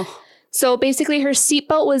 Oh. So basically her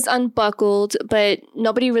seatbelt was unbuckled, but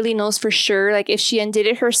nobody really knows for sure, like if she undid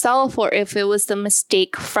it herself or if it was the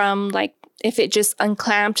mistake from like, if it just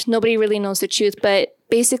unclamped. Nobody really knows the truth, but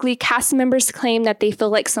basically cast members claim that they feel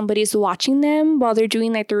like somebody's watching them while they're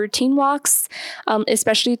doing like the routine walks,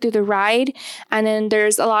 especially through the ride. And then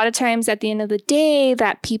there's a lot of times at the end of the day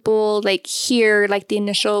that people like hear like the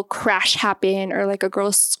initial crash happen or like a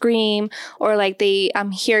girl scream or like they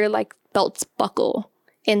hear like belts buckle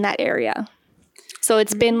in that area. So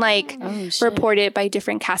it's been like Oh, shit. reported by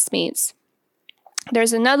different castmates.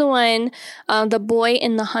 There's another one, The Boy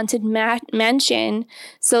in the Haunted Mansion.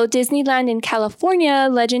 So Disneyland in California,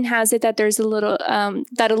 legend has it that there's a little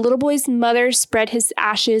boy's mother spread his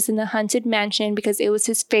ashes in the haunted mansion because it was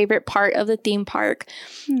his favorite part of the theme park.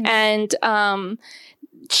 And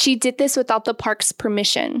she did this without the park's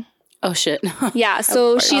permission. Oh shit. Yeah,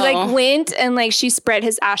 so she like Oh. went and like she spread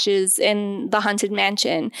his ashes in the haunted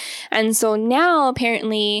mansion. And so now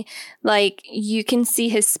apparently like you can see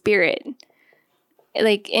his spirit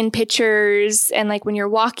like in pictures and like when you're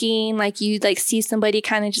walking, like you like see somebody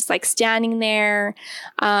kind of just like standing there.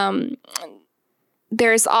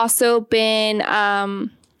 There's also been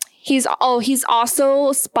he's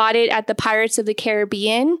also spotted at the Pirates of the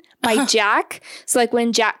Caribbean by Jack. So like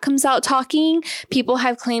when Jack comes out talking, people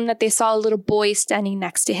have claimed that they saw a little boy standing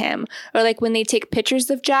next to him. Or like when they take pictures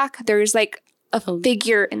of Jack, there's like a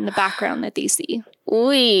figure in the background that they see.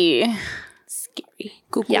 Ooh. Scary.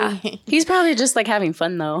 Yeah. He's probably just like having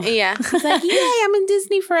fun though. Yeah. He's like, yay, I'm in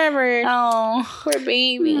Disney forever. Oh. Poor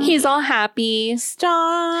baby. He's all happy.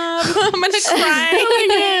 Stop. I'm gonna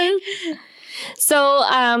cry.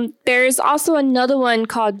 So there's also another one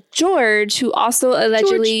called George, who also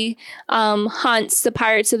allegedly haunts the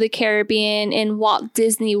Pirates of the Caribbean in Walt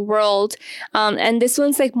Disney World. And this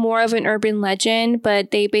one's like more of an urban legend,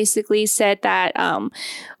 but they basically said that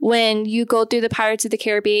when you go through the Pirates of the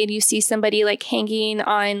Caribbean, you see somebody like hanging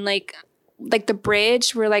on like the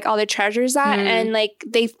bridge where like all the treasures at, and like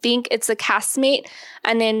they think it's a castmate,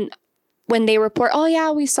 and then when they report, oh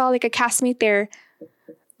yeah, we saw like a castmate there.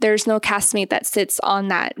 There's no castmate that sits on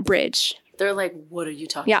that bridge. They're like, what are you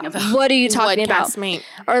talking Yeah. about? What are you talking about? Castmate?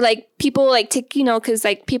 Or like people like take, because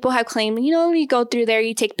like people have claimed, when you go through there,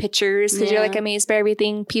 you take pictures because you're like Yeah. amazed by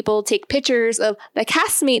everything. People take pictures of the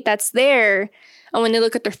castmate that's there And when they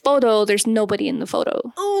look at their photo, there's nobody in the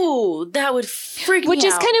photo. Ooh, that would freak me out. Which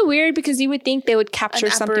is kind of weird because you would think they would capture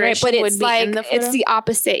something, right? But it's like, it's the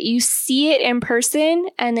opposite. You see it in person,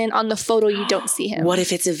 and then on the photo, you don't see him. What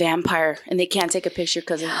if it's a vampire and they can't take a picture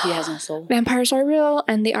because he has no soul? Vampires are real,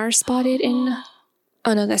 and they are spotted in...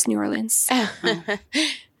 Oh, no, that's New Orleans.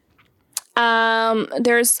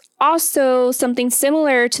 There's also something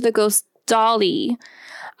similar to the ghost Dolly.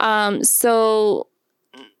 So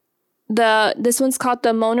this one's called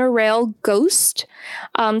the monorail ghost.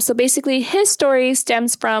 So basically his story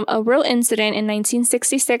stems from a real incident in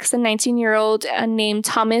 1966. A 19-year-old named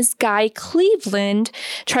Thomas Guy Cleveland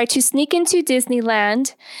tried to sneak into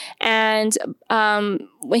Disneyland, and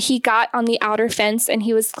when he got on the outer fence and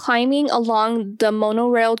he was climbing along the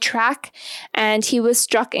monorail track, and he was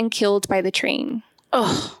struck and killed by the train.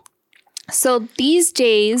 Oh. So these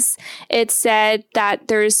days, it's said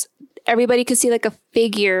that everybody could see like a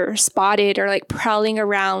figure spotted or like prowling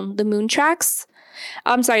around the moon tracks.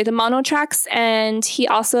 The mono tracks. And he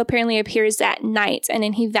also apparently appears at night, and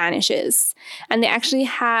then he vanishes. And they actually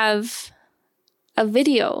have a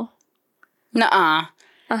video. Nuh-uh.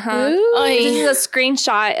 This is a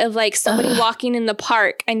screenshot of like somebody walking in the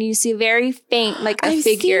park, and you see very faint like a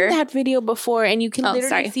figure. I've seen that video before, and you can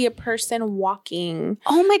literally see a person walking.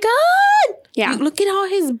 Oh my god! Yeah, look at all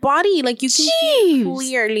his body. Like you can see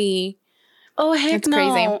clearly. Oh heck, it's no.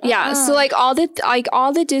 crazy. Yeah, so like all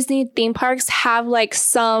the Disney theme parks have like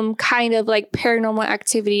some kind of like paranormal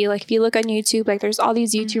activity. Like if you look on YouTube, like there's all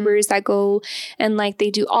these YouTubers that go and like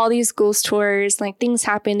they do all these ghost tours. Like things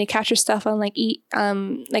happen, they capture stuff on like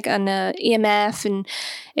on EMF, and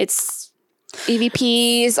it's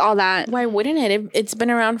EVPs, all that. Why wouldn't it? It's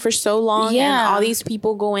been around for so long. Yeah, and all these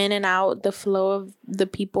people go in and out. The flow of the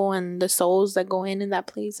people and the souls that go in that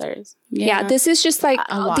place are. Yeah, this is just like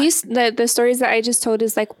the stories that I just told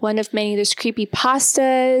is like one of many. There's creepy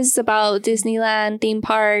pastas about Disneyland theme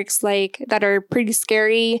parks, like that are pretty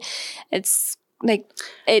scary. It's like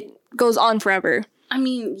it goes on forever. I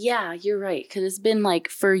mean, yeah, you're right, because it's been like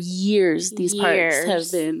for years. These parks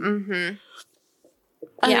have been. Mm-hmm.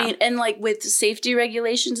 I mean, and like with safety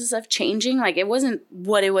regulations and stuff changing, like it wasn't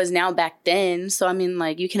what it was now back then. So I mean,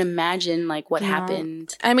 like you can imagine like what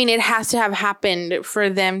happened. I mean, it has to have happened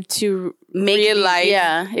for them to realize.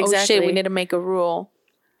 Yeah, exactly. Oh shit, we need to make a rule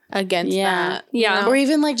against that. Yeah, you know? Or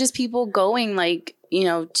even like just people going like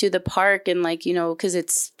to the park and like because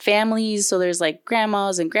it's families, so there's like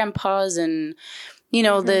grandmas and grandpas and.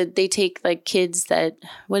 They take like kids that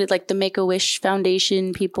like the Make-A-Wish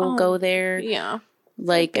Foundation people go there. Yeah.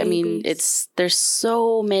 Like, I mean, there's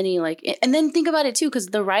so many like, and then think about it too, because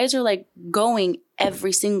the rides are like going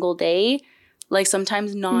every single day, like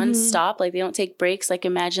sometimes nonstop, like they don't take breaks. Like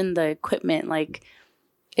imagine the equipment, like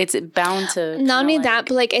it's bound to. Not only that,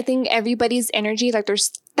 but like I think everybody's energy, like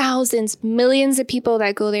there's thousands, millions of people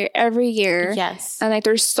that go there every year. Yes. And like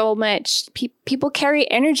there's so much people carry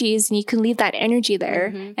energies, and you can leave that energy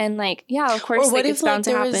there. Mm-hmm. And like, yeah, of course, or what like, if it's bound like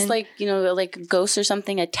there to happen. was like like ghosts or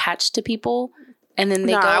something attached to people. And then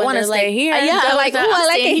they go. I want to stay here. Yeah, they're like, oh, I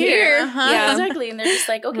like it here. Yeah, exactly. And they're just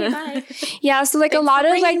like, okay, bye. Yeah, so like a lot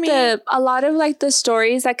of the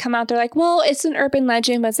stories that come out, they're like, well, it's an urban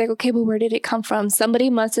legend, but it's like, okay, but where did it come from? Somebody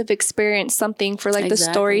must have experienced something for like the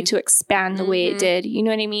story to expand the way it did. You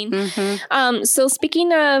know what I mean? Mm-hmm. So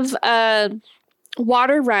speaking of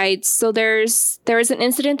water rides, so there was an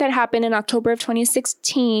incident that happened in October of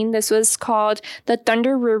 2016. This was called the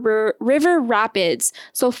Thunder River Rapids.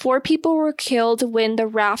 So 4 people were killed when the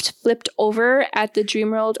raft flipped over at the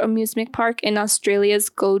Dreamworld amusement park in Australia's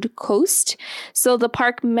Gold Coast. So the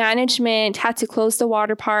park management had to close the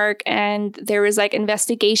water park, and there was like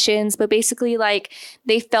investigations, but basically like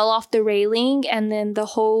they fell off the railing, and then the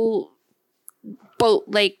whole boat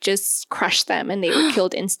like just crushed them, and they were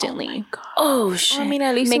killed instantly. Oh shit! I mean,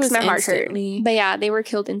 at least makes it was my heart hurt. But yeah, they were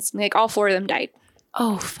killed instantly. Like all 4 of them died.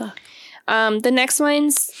 Oh fuck. The next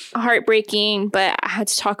one's heartbreaking, but I had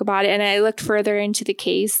to talk about it, and I looked further into the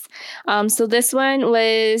case. So this one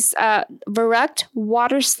was Verrückt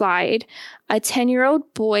Water Slide. A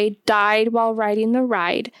 10-year-old boy died while riding the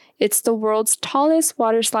ride. It's the world's tallest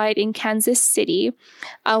water slide in Kansas City.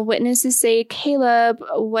 Witnesses say Caleb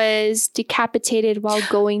was decapitated while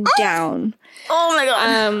going down. Oh my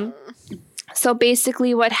god. So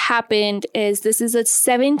basically what happened is this is a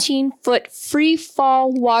 17-foot free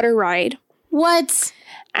fall water ride. What?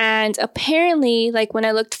 And apparently, like when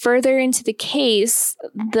I looked further into the case,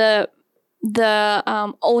 the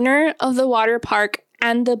owner of the water park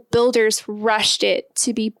and the builders rushed it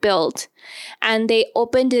to be built, and they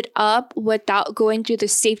opened it up without going through the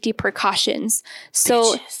safety precautions.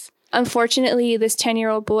 So unfortunately, this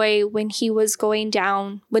 10-year-old boy, when they were going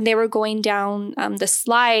down the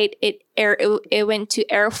slide, it went to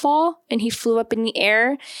airfall, and he flew up in the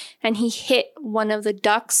air, and he hit one of the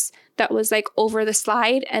ducks that was like over the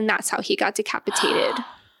slide, and that's how he got decapitated.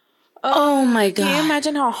 Oh my God. Can you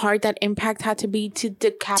imagine how hard that impact had to be to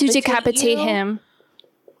decapitate him?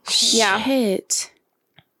 Yeah. Shit.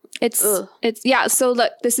 It's yeah. So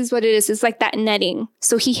look, this is what it is. It's like that netting.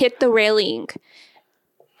 So he hit the railing.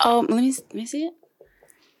 Oh, let me see it.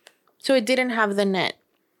 So it didn't have the net,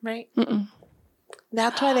 right? Mm-mm.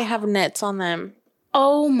 That's why they have nets on them.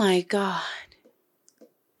 Oh my God.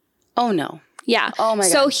 Oh no. Yeah. Oh my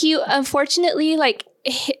God. So he unfortunately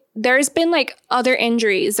there's been like other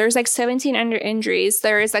injuries. There's like 17 other injuries.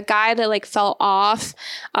 There is a guy that like fell off.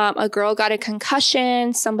 A girl got a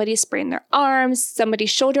concussion. Somebody sprained their arms. Somebody's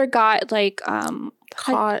shoulder got like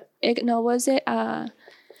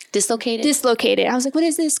dislocated. I was like, what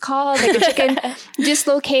is this called? Like a chicken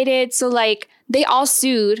dislocated. So like they all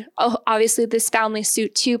sued. Oh, obviously this family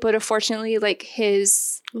sued too, but unfortunately like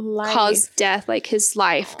his caused death, like his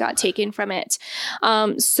life got taken from it.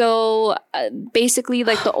 So basically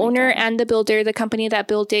like the owner and the builder, the company that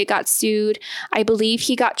built it, got sued. I believe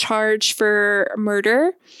he got charged for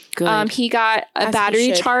murder. Good. He got a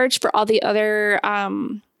battery charge for all the other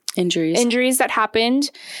injuries that happened.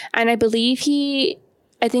 And I believe he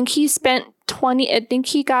got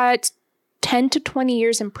 10 to 20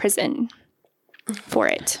 years in prison for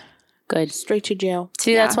it. Good. Straight to jail.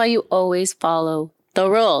 See, that's why you always follow the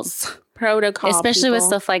rules. Protocol. Especially with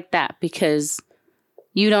stuff like that, because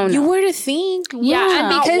you don't know. You were to think. Yeah, and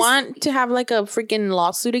because want to have like a freaking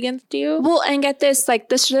lawsuit against you. Well, and get this, like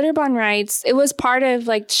the Schlitterbahn rights, it was part of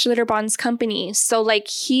like Schlitterbahn's company. So like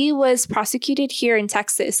he was prosecuted here in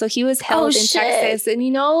Texas. So he was held in Texas. And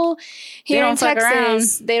here in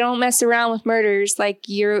Texas, they don't mess around with murders. Like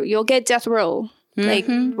you'll get death row. Mm-hmm. Like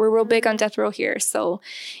we're real big on death row here. So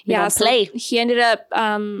he ended up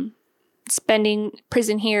spending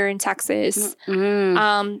prison here in Texas.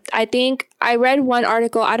 I think I read one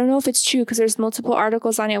article. I don't know if it's true because there's multiple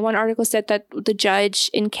articles on it. One article said that the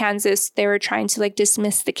judge in Kansas, they were trying to like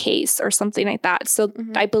dismiss the case or something like that. So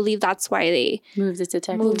I believe that's why they moved it to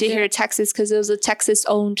Texas. Moved it here to Texas because it was a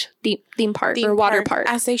Texas-owned theme park or water park.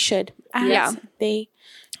 As they should.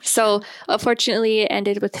 So, unfortunately, it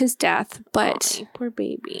ended with his death, but... poor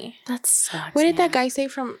baby. That sucks. What did that guy say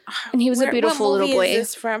from... And he was a beautiful little boy. What movie is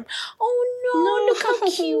this from? Oh, no, look how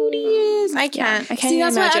cute he is. I can't See,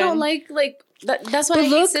 that's imagine. Why I don't like that's why I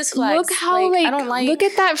hate Six Flags. Look how, I don't like... Look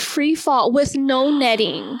at that free fall with no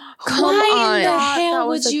netting. Come on. Why in the hell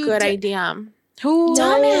would you... That was a good idea.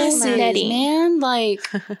 Dumbasses, man. Like,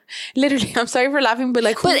 literally, I'm sorry for laughing, but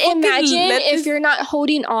like, but imagine if you're not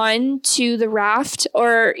holding on to the raft,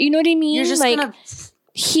 or you know what I mean? You're just like,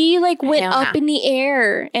 he like went up in the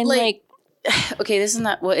air and like okay, this is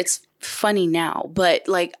not what it's funny now, but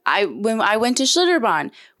like when I went to Schlitterbahn,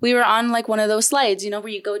 we were on like one of those slides, where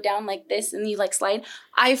you go down like this and you like slide.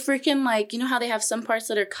 I freaking like, how they have some parts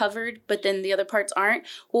that are covered, but then the other parts aren't.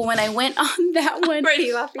 Well, when I went on that one,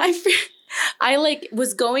 already laughing. I like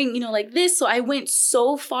was going, like this. So I went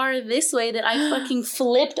so far this way that I fucking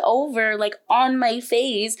flipped over like on my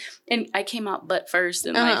face and I came out butt first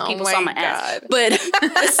and like people saw my ass. But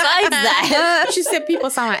besides that, she said people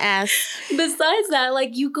saw my ass. Besides that,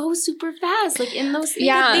 like you go super fast, like in those.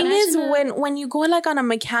 Yeah. The thing is when you go like on a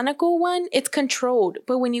mechanical one, it's controlled.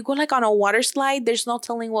 But when you go like on a water slide, there's no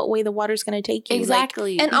telling what way the water's going to take you.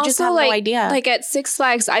 Exactly. Like, and you also just have like, no idea. Like at Six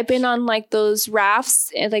Flags, I've been on like those rafts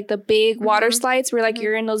and like the big water slides where like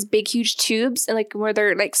you're in those big huge tubes and like where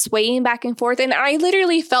they're like swaying back and forth, and I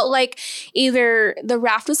literally felt like either the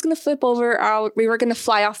raft was gonna flip over or we were gonna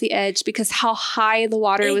fly off the edge because how high the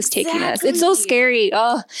water was taking us. It's so scary.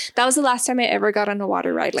 Oh, that was the last time I ever got on a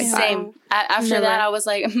water ride like that. Same. After that, I was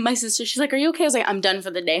like, my sister, she's like, "Are you okay?" I was like, "I'm done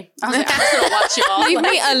for the day." I was like, "I'm just gonna watch you all. Leave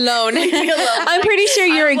me alone." I'm pretty sure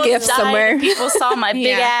you're a gift somewhere. People saw my big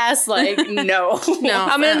ass. Like, no.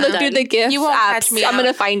 I'm gonna look through the gift. You won't catch me. I'm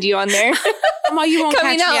gonna find you on there. You won't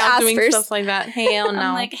Coming catch me out doing first. stuff like that. Hell no.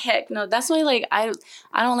 I'm like, heck no. That's why, like, I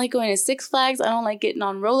don't like going to Six Flags. I don't like getting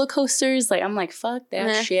on roller coasters. Like, I'm like, fuck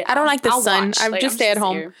that shit. I don't like the sun. I just stay at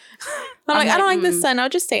home. Here. I'm like, I don't like the sun. I'll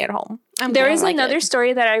just stay at home. There was another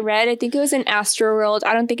story that I read. I think it was in Astroworld.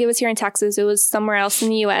 I don't think it was here in Texas. It was somewhere else in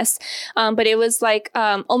the U.S. But it was like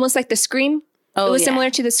almost like the Scream. It was similar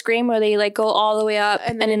to the Scream where they like go all the way up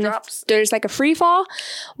and then there's like a free fall.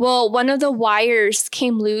 Well, one of the wires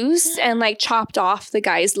came loose and like chopped off the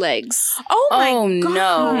guy's legs. Oh my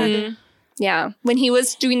God. No. Yeah. When he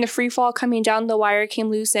was doing the free fall coming down, the wire came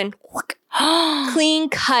loose and clean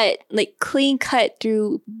cut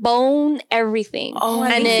through bone, everything. Oh,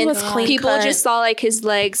 and then was clean people cut. just saw like his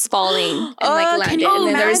legs falling and like can landed, you and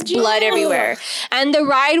then there was imagine? blood everywhere. And the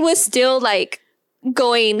ride was still like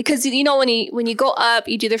going, because you know when you go up,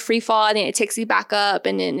 you do the free fall, and then it takes you back up,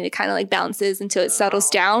 and then it kind of like bounces until it settles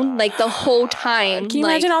down. Like the whole time. Can you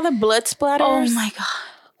like, imagine all the blood splatters? Oh my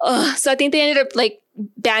god. so I think they ended up like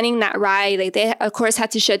banning that ride. Like they of course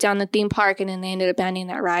had to shut down the theme park, and then they ended up banning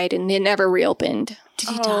that ride, and it never reopened. Did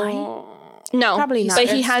he die? No, Probably not. But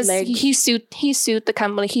he His has legs. he sued the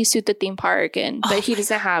company, he sued the theme park, and but he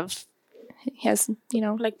doesn't have. He has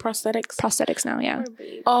Like prosthetics. prosthetics now. Yeah,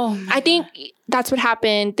 Oh my I think that's what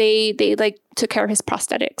happened. They like took care of his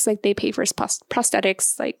prosthetics. Like they paid for his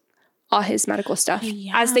prosthetics, like all his medical stuff,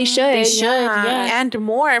 as they should. They should. Yeah. And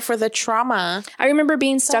more for the trauma. I remember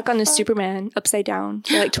being stuck on the Superman upside down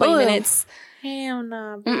for like 20 Ugh. minutes. Hell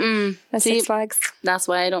no. Mm-mm. That's See, Six Flags. that's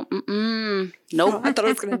why I don't. Mm-mm. Nope. I thought I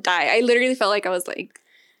was gonna die. I literally felt like I was like,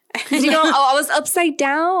 I was upside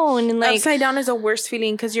down, and like Upside down is the worst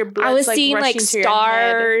feeling because your blood's I was like seeing rushing like to your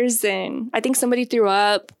head. stars, and I think somebody threw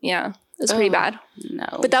up. Yeah, it was pretty Oh, bad. No.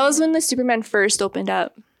 But that was when the Superman first opened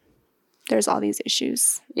up. There's all these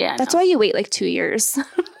issues. yeah. That's why you wait like 2 years.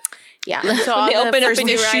 Yeah. Until all They the open up first a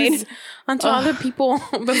new issues- ride. Until other people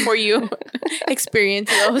before you experience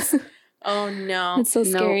those. Oh no. It's so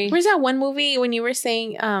No. scary. Where's that one movie when you were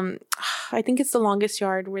saying, I think it's The Longest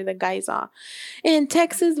Yard, where the guy's all, in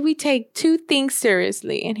Texas, we take two things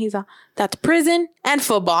seriously. And he's all, that's prison and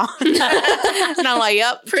football. And I'm like,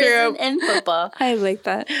 yep, prison true. and football. I like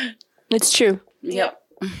that. It's true. Yep.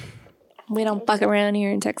 We don't fuck around here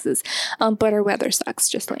in Texas. But our weather sucks,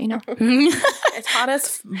 just to let you know. It's hot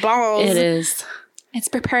as balls. It is. It's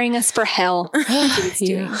preparing us for hell.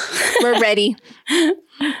 Yeah. We're ready.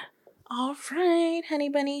 All right, honey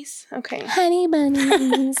bunnies. Okay. Honey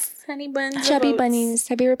bunnies. Honey buns. Chubby votes. bunnies.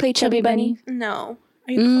 Have you ever played Chubby Bunny? No.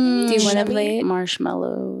 Are you calling me Do you want to chubby? play it?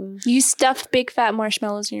 Marshmallows. You stuff big fat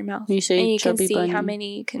marshmallows in your mouth. You say and you can Chubby see Bunny. how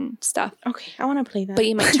many you can stuff. Okay, I want to play that. But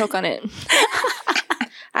you might choke on it.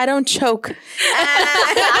 I don't choke.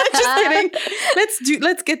 Just kidding.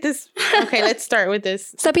 Let's get this. Okay, let's start with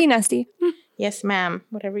this. Stop being nasty. Yes, ma'am.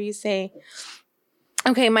 Whatever you say.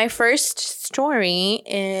 Okay, my first story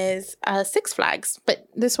is Six Flags, but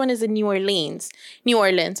this one is in New Orleans. New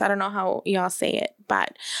Orleans. I don't know how y'all say it,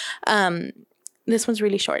 but this one's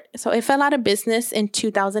really short. So it fell out of business in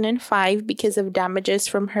 2005 because of damages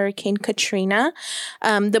from Hurricane Katrina.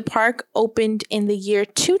 The park opened in the year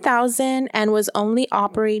 2000 and was only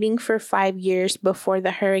operating for 5 years before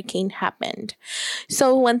the hurricane happened.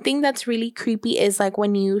 So one thing that's really creepy is like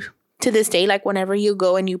when you, to this day, like whenever you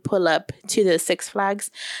go and you pull up to the Six Flags,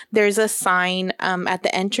 there's a sign at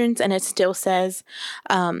the entrance and it still says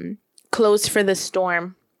closed for the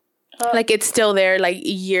storm. Like it's still there like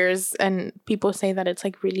years, and people say that it's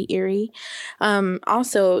like really eerie.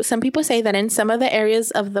 Also, some people say that in some of the areas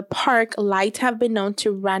of the park, lights have been known to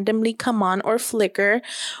randomly come on or flicker,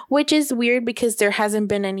 which is weird because there hasn't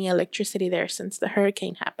been any electricity there since the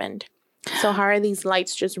hurricane happened. So how are these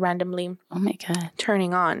lights just randomly Oh my god.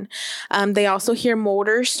 turning on? They also hear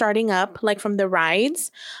motors starting up like from the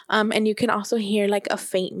rides, and you can also hear like a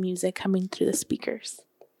faint music coming through the speakers.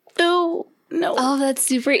 Ew. No. Oh, that's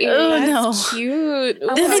super eerie. Oh, That's no. Cute.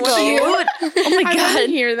 That's wanna cute. go. Oh my I want god. to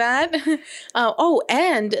hear that.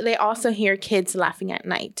 And they also hear kids laughing at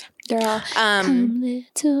night. They're all, Um, come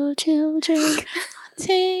little children.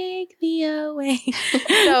 take me away.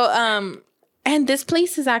 So, and this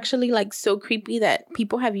place is actually like so creepy that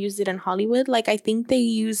people have used it in Hollywood. Like I think they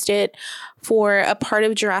used it for a part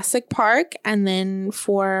of Jurassic Park, and then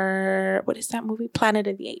for what is that movie? Planet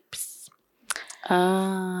of the Apes.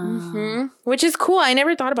 Which is cool. I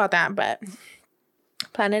never thought about that, but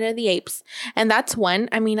Planet of the Apes. And that's one.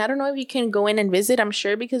 I mean, I don't know if you can go in and visit, I'm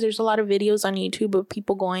sure, because there's a lot of videos on YouTube of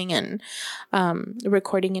people going and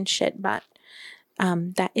recording and shit. But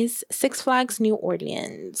that is Six Flags New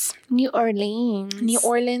Orleans. New Orleans. New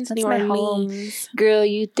Orleans, That's New my home. Orleans. Girl,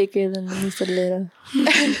 you thicker than me for little.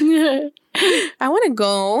 I want to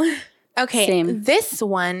go. Okay, Same. this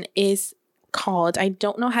one is called, I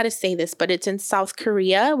don't know how to say this, but it's in South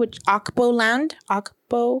Korea, which Okpo Land,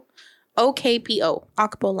 Okpo, OKPO,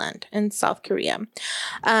 Okpo Land in South Korea.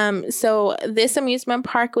 So this amusement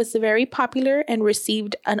park was very popular and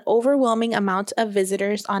received an overwhelming amount of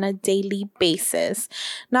visitors on a daily basis.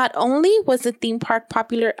 Not only was the theme park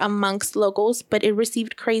popular amongst locals, but it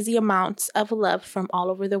received crazy amounts of love from all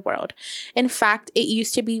over the world. In fact, it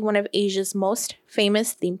used to be one of Asia's most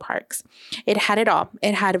famous theme parks. It had it all.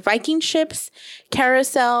 It had Viking ships,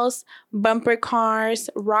 carousels, bumper cars,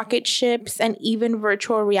 rocket ships, and even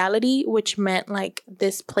virtual reality, which meant like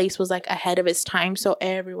this place was like ahead of its time. So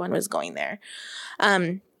everyone was going there.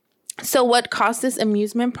 So what caused this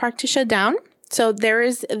amusement park to shut down? So there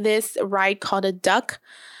is this ride called a duck.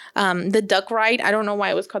 The duck ride. I don't know why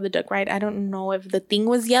it was called the duck ride. I don't know if the thing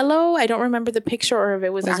was yellow. I don't remember the picture or if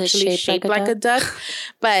it was actually shaped like a duck.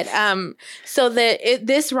 But so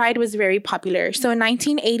this ride was very popular. So in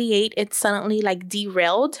 1988, it suddenly like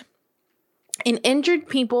derailed. And injured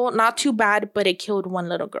people, not too bad, but it killed one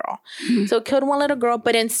little girl. So it killed one little girl,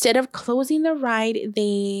 but instead of closing the ride,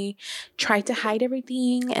 they tried to hide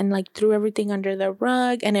everything and like threw everything under the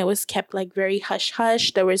rug, and it was kept like very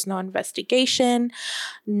hush-hush. There was no investigation,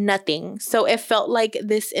 nothing. So it felt like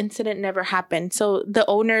this incident never happened. So the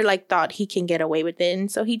owner like thought he can get away with it,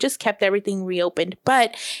 and so he just kept everything reopened.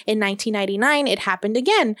 But in 1999, it happened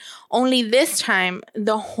again. Only this time,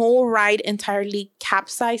 the whole ride entirely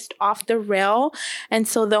capsized off the rail. And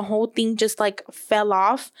so the whole thing just like fell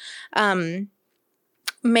off.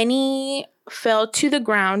 Many fell to the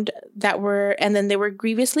ground and then they were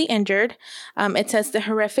grievously injured. It says the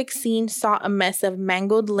horrific scene saw a mess of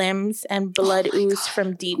mangled limbs and blood ooze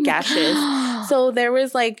from deep gashes. So there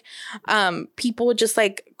was like people just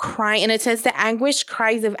like crying, and it says the anguished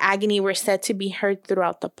cries of agony were said to be heard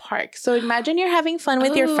throughout the park. So imagine you're having fun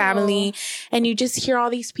with your family and you just hear all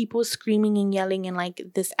these people screaming and yelling in like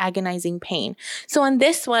this agonizing pain. So on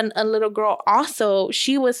this one, a little girl also,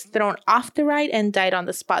 she was thrown off the ride and died on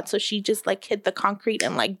the spot. So she just like hit the concrete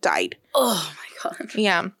and like died. Oh my God.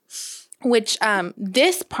 Yeah. Which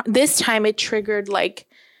this time it triggered like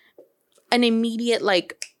an immediate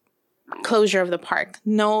like closure of the park.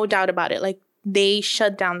 No doubt about it. Like they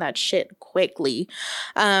shut down that shit quickly.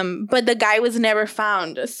 But the guy was never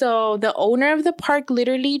found. So the owner of the park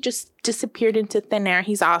literally just disappeared into thin air.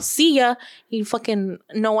 He's all, see ya.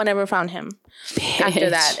 No one ever found him.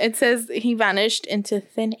 After that, it says he vanished into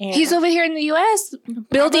thin air. He's over here in the U.S.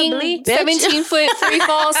 building 17-foot free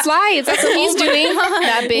fall slides. That's what he's doing.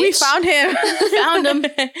 That bitch. We found him. Found him.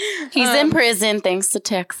 He's in prison thanks to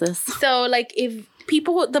Texas. So like if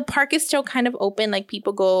the park is still kind of open, like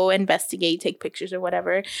people go investigate, take pictures or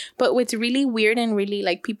whatever. But what's really weird and really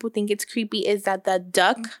like people think it's creepy is that the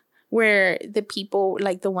duck where the people,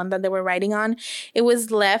 like the one that they were riding on, it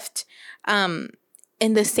was left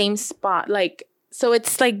in the same spot. Like, so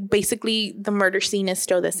it's like basically the murder scene is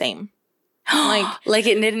still the same. Like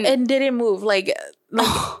it didn't move. Like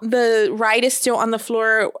the ride is still on the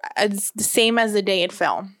floor as the same as the day it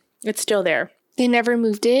fell. It's still there. They never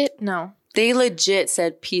moved it? No. They legit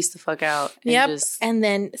said, peace the fuck out. Yep. And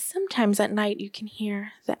then sometimes at night you can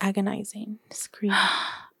hear the agonizing scream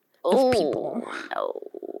of people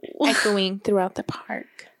echoing throughout the park.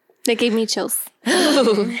 They gave me chills.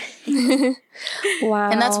 Wow.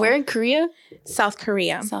 And that's where in Korea? South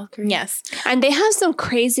Korea. Yes. And they have some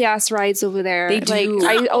crazy ass rides over there. They do.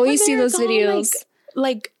 Like, I always see those videos.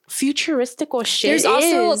 Like futuristic or shit.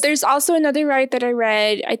 There's also another ride that I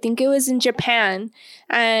read. I think it was in Japan,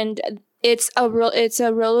 and it's a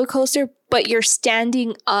roller coaster, but you're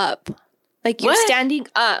standing up. Like you're standing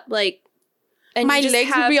up, like. And my legs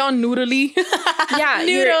would be all noodly. Yeah,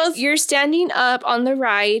 noodles. You're standing up on the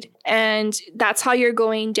ride, and that's how you're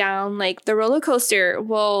going down. Like the roller coaster.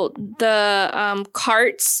 Well, the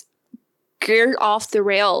carts geared off the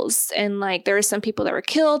rails, and like there were some people that were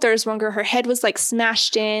killed. There was one girl, her head was like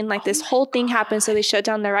smashed in. Like this whole thing happened, so they shut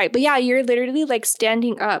down the ride. But yeah, you're literally like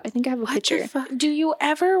standing up. I think I have a picture. Do you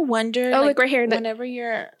ever wonder? Oh, like right here. Whenever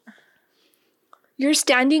you're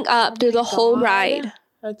standing up through the whole ride.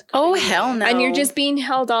 Oh, hell no. And you're just being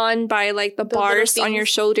held on by like the bars on your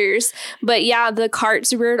shoulders. But yeah, the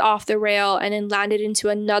carts reared off the rail and then landed into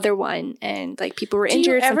another one, and like people were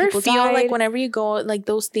injured. Do you ever feel died. Like whenever you go, like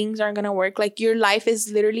those things aren't gonna work? Like your life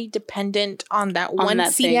is literally dependent on that one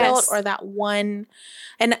seatbelt or that one.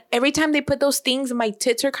 And every time they put those things, my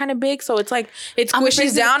tits are kind of big, so it's like it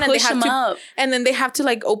squishes down, and they have to up. And then they have to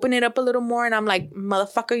like open it up a little more, and I'm like,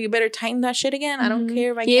 motherfucker, you better tighten that shit again. I don't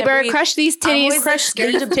care if I can't better breathe. Crush these titties. I'm always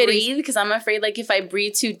scared to breathe because I'm afraid like if I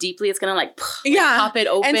breathe too deeply, it's gonna like pop it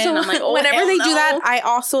open. And so I'm like, oh, whenever they no. do that, I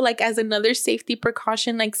also like as another safety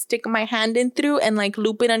precaution, like stick my hand in through and like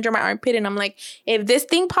loop it under my armpit, and I'm like, if this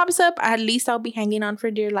thing pops up, at least I'll be hanging on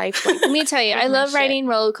for dear life. Like, let me tell you, I love riding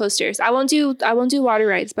roller coasters. I won't do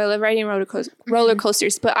water rides, but I love riding roller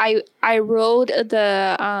coasters. But I rode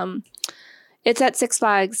the it's at Six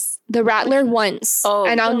Flags, the Rattler once,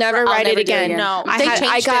 and I'll never ride it again. No,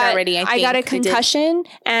 I got a concussion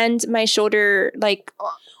and my shoulder like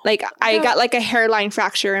Like I got like a hairline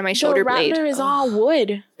fracture in my shoulder blade. Rattler is all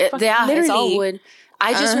wood. It's Literally. all wood.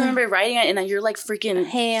 I just remember writing it, and you're like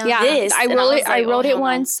freaking Yeah, this. I and wrote was it. I like, wrote oh, it hell no.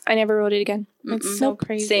 once. I never wrote it again. It's so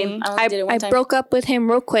crazy. Same. I only did it one I time. broke up with him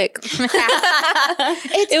real quick.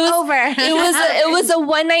 It was over. It was a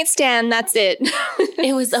one night stand. That's it.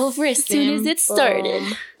 It was over as soon as it started.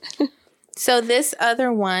 So this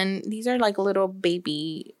other one, these are like little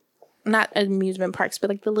baby, not amusement parks, but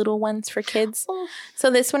like the little ones for kids. So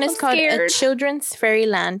this one is called A Children's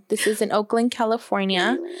Fairyland. This is in Oakland,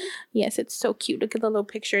 California. Yes, it's so cute. Look at the little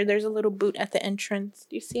picture. There's a little boot at the entrance.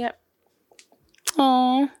 Do you see it?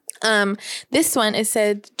 Aww. This one, it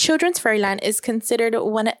said Children's Fairyland is considered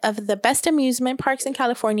one of the best amusement parks in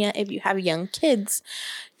California if you have young kids.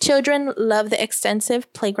 Children love the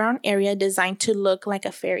extensive playground area designed to look like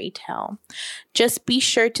a fairy tale. Just be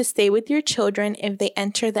sure to stay with your children if they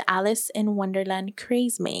enter the Alice in Wonderland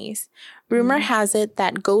Craze Maze. Rumor has it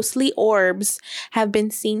that ghostly orbs have been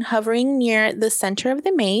seen hovering near the center of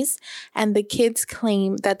the maze, and the kids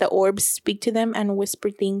claim that the orbs speak to them and whisper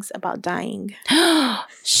things about dying.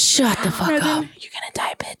 Shut the fuck up. You're gonna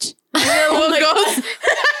die, bitch. I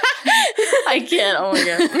can't. Oh my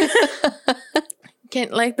god.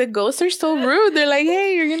 Can't, like, the ghosts are so rude. They're like,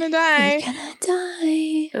 hey, you're gonna die. You're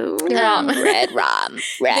gonna die. Red rum.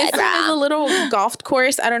 This one is a little golf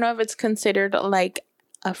course. I don't know if it's considered like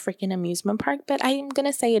a freaking amusement park, but I'm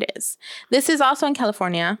gonna say it is. This is also in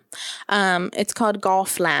California. It's called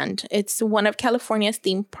Golfland. It's one of California's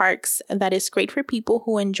theme parks that is great for people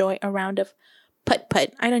who enjoy a round of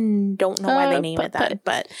putt-putt. I don't know why they name it that,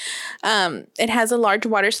 but it has a large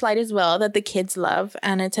water slide as well that the kids love.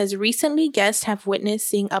 And it says recently guests have witnessed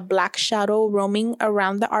seeing a black shadow roaming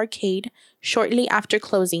around the arcade shortly after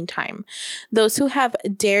closing time. Those who have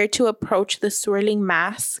dared to approach the swirling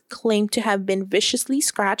mass claim to have been viciously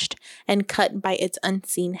scratched and cut by its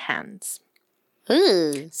unseen hands.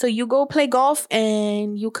 So you go play golf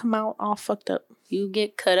and you come out all fucked up. You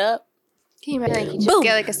get cut up. Can you imagine? Like, you just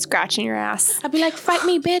get like a scratch in your ass. I'd be like, fight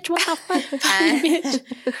me, bitch. What the fuck? Fight me,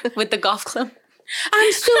 bitch. With the golf club.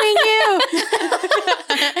 I'm suing you.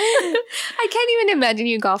 I can't even imagine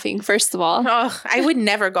you golfing. First of all, I would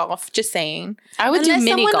never golf. Just saying. I would Unless do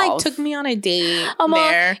mini someone golf. like took me on a date Mom,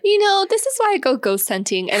 there. you know, this is why I go ghost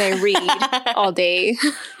hunting and I read all day.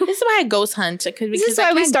 This is why I ghost hunt. This is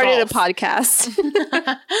why we started a podcast.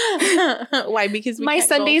 Why? Because we My can't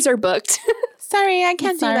Sundays are booked. Sorry, I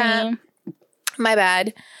can't do Sorry. that. My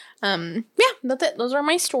bad. Yeah, that's it. Those are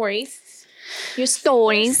my stories. Your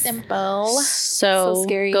stories. Simple. So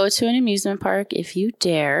scary. go to an amusement park if you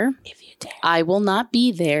dare. If you dare. I will not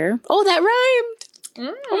be there. Oh, that rhymed.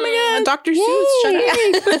 Oh my god, Dr. Seuss, shut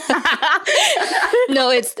up. No,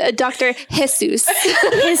 it's Dr. Jesus.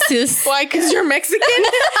 Jesus. Why? Because you're Mexican?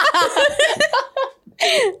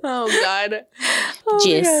 Oh god.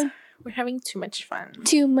 Yes. We're having too much fun.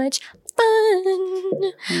 Too much fun.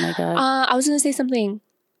 Oh my god. I was going to say something.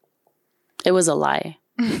 It was a lie.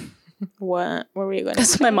 What were you going to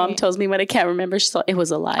That's what my mom tells me when I can't remember. She thought it was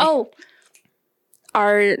a lie. Oh,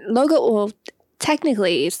 our logo, well,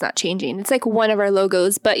 technically it's not changing. It's like one of our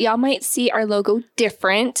logos, but y'all might see our logo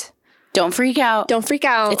different. Don't freak out. Don't freak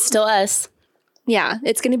out. It's still us. Yeah,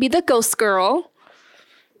 it's going to be the Ghost Girl.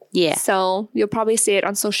 Yeah. So you'll probably see it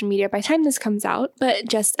on social media by the time this comes out. But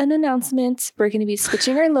just an announcement. We're going to be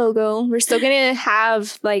switching our logo. We're still going to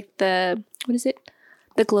have like the, what is it?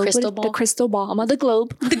 The globe. Crystal ball. The crystal ball. The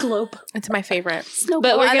globe. The globe. It's my favorite.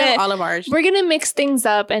 But we're I love going all of ours. we're gonna mix things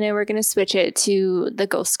up and then we're going to switch it to the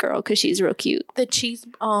Ghost Girl because she's real cute. The cheese.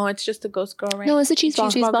 Oh, it's just the ghost girl, right? No, it's a cheese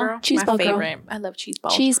ball. Cheese ball girl. Cheese My ball girl. favorite. I love cheese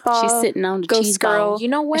balls. Cheese ball. She's sitting on the Ghost cheese girl. ball. You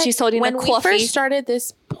know what? And she's holding when the we coffee. first started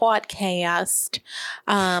this podcast,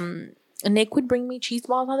 Nick would bring me cheese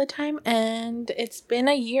balls all the time, and it's been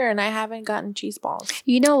a year and I haven't gotten cheese balls.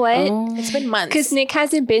 You know what? Oh. It's been months. Because Nick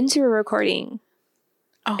hasn't been to a recording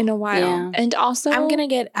in a while. Yeah. And also, I'm gonna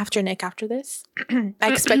get after Nick after this. I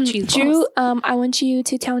expect cheese balls. Drew, I want you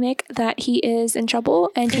to tell Nick that he is in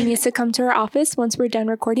trouble and he needs to come to our office once we're done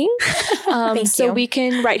recording so you. we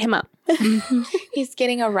can write him up. He's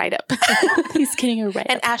getting a write up, He's getting a red.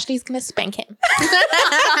 and Ashley's gonna spank him.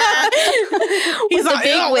 He's a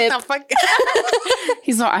big whip. What the fuck?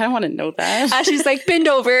 He's not. I don't want to know that. Ashley's like, bend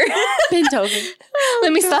over. Bent over.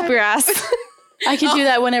 Let me slap your ass. I can do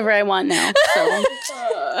that whenever I want now. So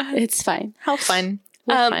it's fine. How fun!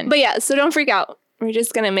 Fun. But yeah, so don't freak out. We're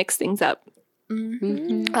just going to mix things up.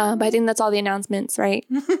 Mm-hmm. But I think that's all the announcements, right?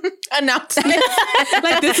 Announcements.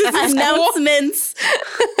 Like this is Announcements.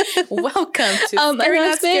 Welcome to Scary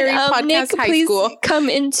Not Scary Podcast Nick, High please School. come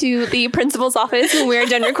into the principal's office when we're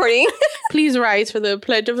done recording. Please rise for the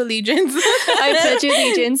Pledge of Allegiance. I pledge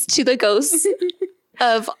allegiance to the ghosts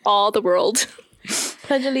of all the world.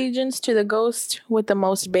 Pledge allegiance to the ghost with the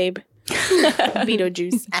most, babe.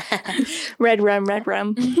 Beetlejuice. Red rum, red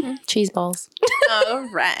rum. Cheese balls. All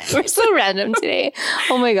right. We're so random today.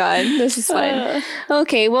 Oh my God, this is fun.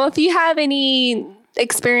 Okay, well, if you have any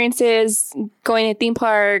experiences going to theme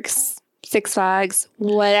parks, Six Flags,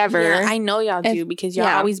 whatever. Yeah, I know y'all do because y'all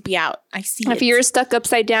always be out. I see If you're stuck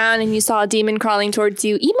upside down and you saw a demon crawling towards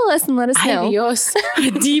you, email us and let us know. Adios. A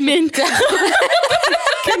demon.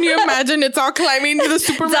 Can you imagine? It's all climbing to the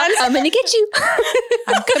Superman. I'm gonna get you.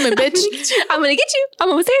 I'm coming, bitch. I'm gonna get you. I'm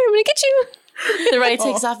almost there. I'm gonna get you. The ride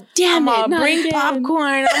takes off. Damn it. Bring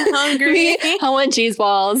popcorn. I'm hungry. I want cheese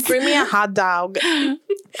balls. Bring me a hot dog.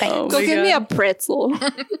 Go give me a pretzel.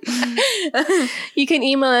 You can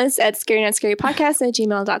email us at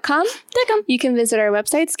scarynotScaryPodcast@gmail.com. You can visit our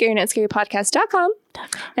website, scarynotScaryPodcast.com.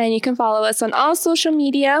 And you can follow us on all social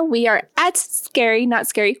media. We are at Scary Not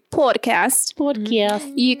Scary Podcast.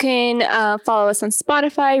 You can follow us on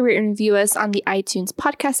Spotify, rate and review us on the iTunes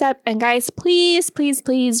podcast app. And guys, please, please,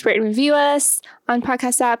 please rate and review us on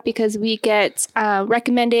podcast app because we get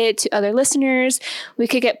recommended to other listeners. We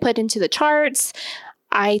could get put into the charts.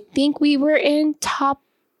 I think we were in top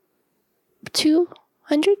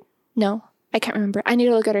 200? No, I can't remember. I need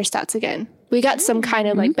to look at our stats again. We got some kind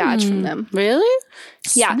of like badge from them. Really?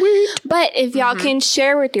 Yeah. Sweet. But if y'all can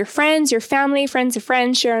share with your friends, your family, friends of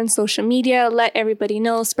friends, share on social media, let everybody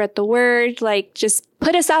know, spread the word, like just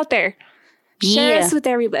put us out there. Share us with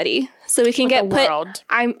everybody so we can get put.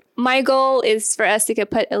 My goal is for us to get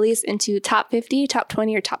put at least into top 50, top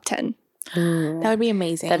 20, or top 10. That would be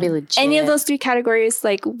amazing. That'd be legit. Any of those 3 categories,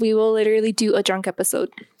 like we will literally do a drunk episode.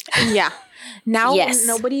 Yeah. Now Yes.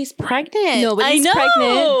 nobody's pregnant. Nobody's I know.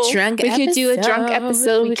 pregnant. Drunk We could do a drunk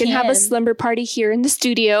episode. We can have a slumber party here in the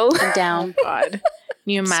studio. I'm down. God. Can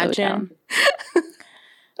you imagine?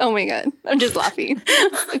 Oh my God. I'm just laughing.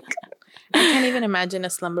 I can't even imagine a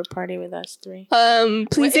slumber party with us 3.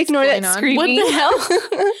 Please ignore that screaming. What the hell?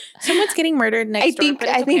 Someone's getting murdered next door.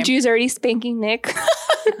 I think Drew's already spanking Nick.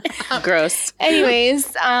 Gross.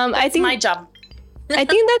 Anyways, I think My job. I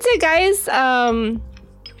think that's it, guys.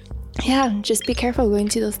 Yeah, just be careful going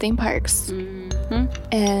to those theme parks.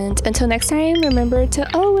 And until next time, remember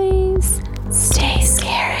to always stay scary.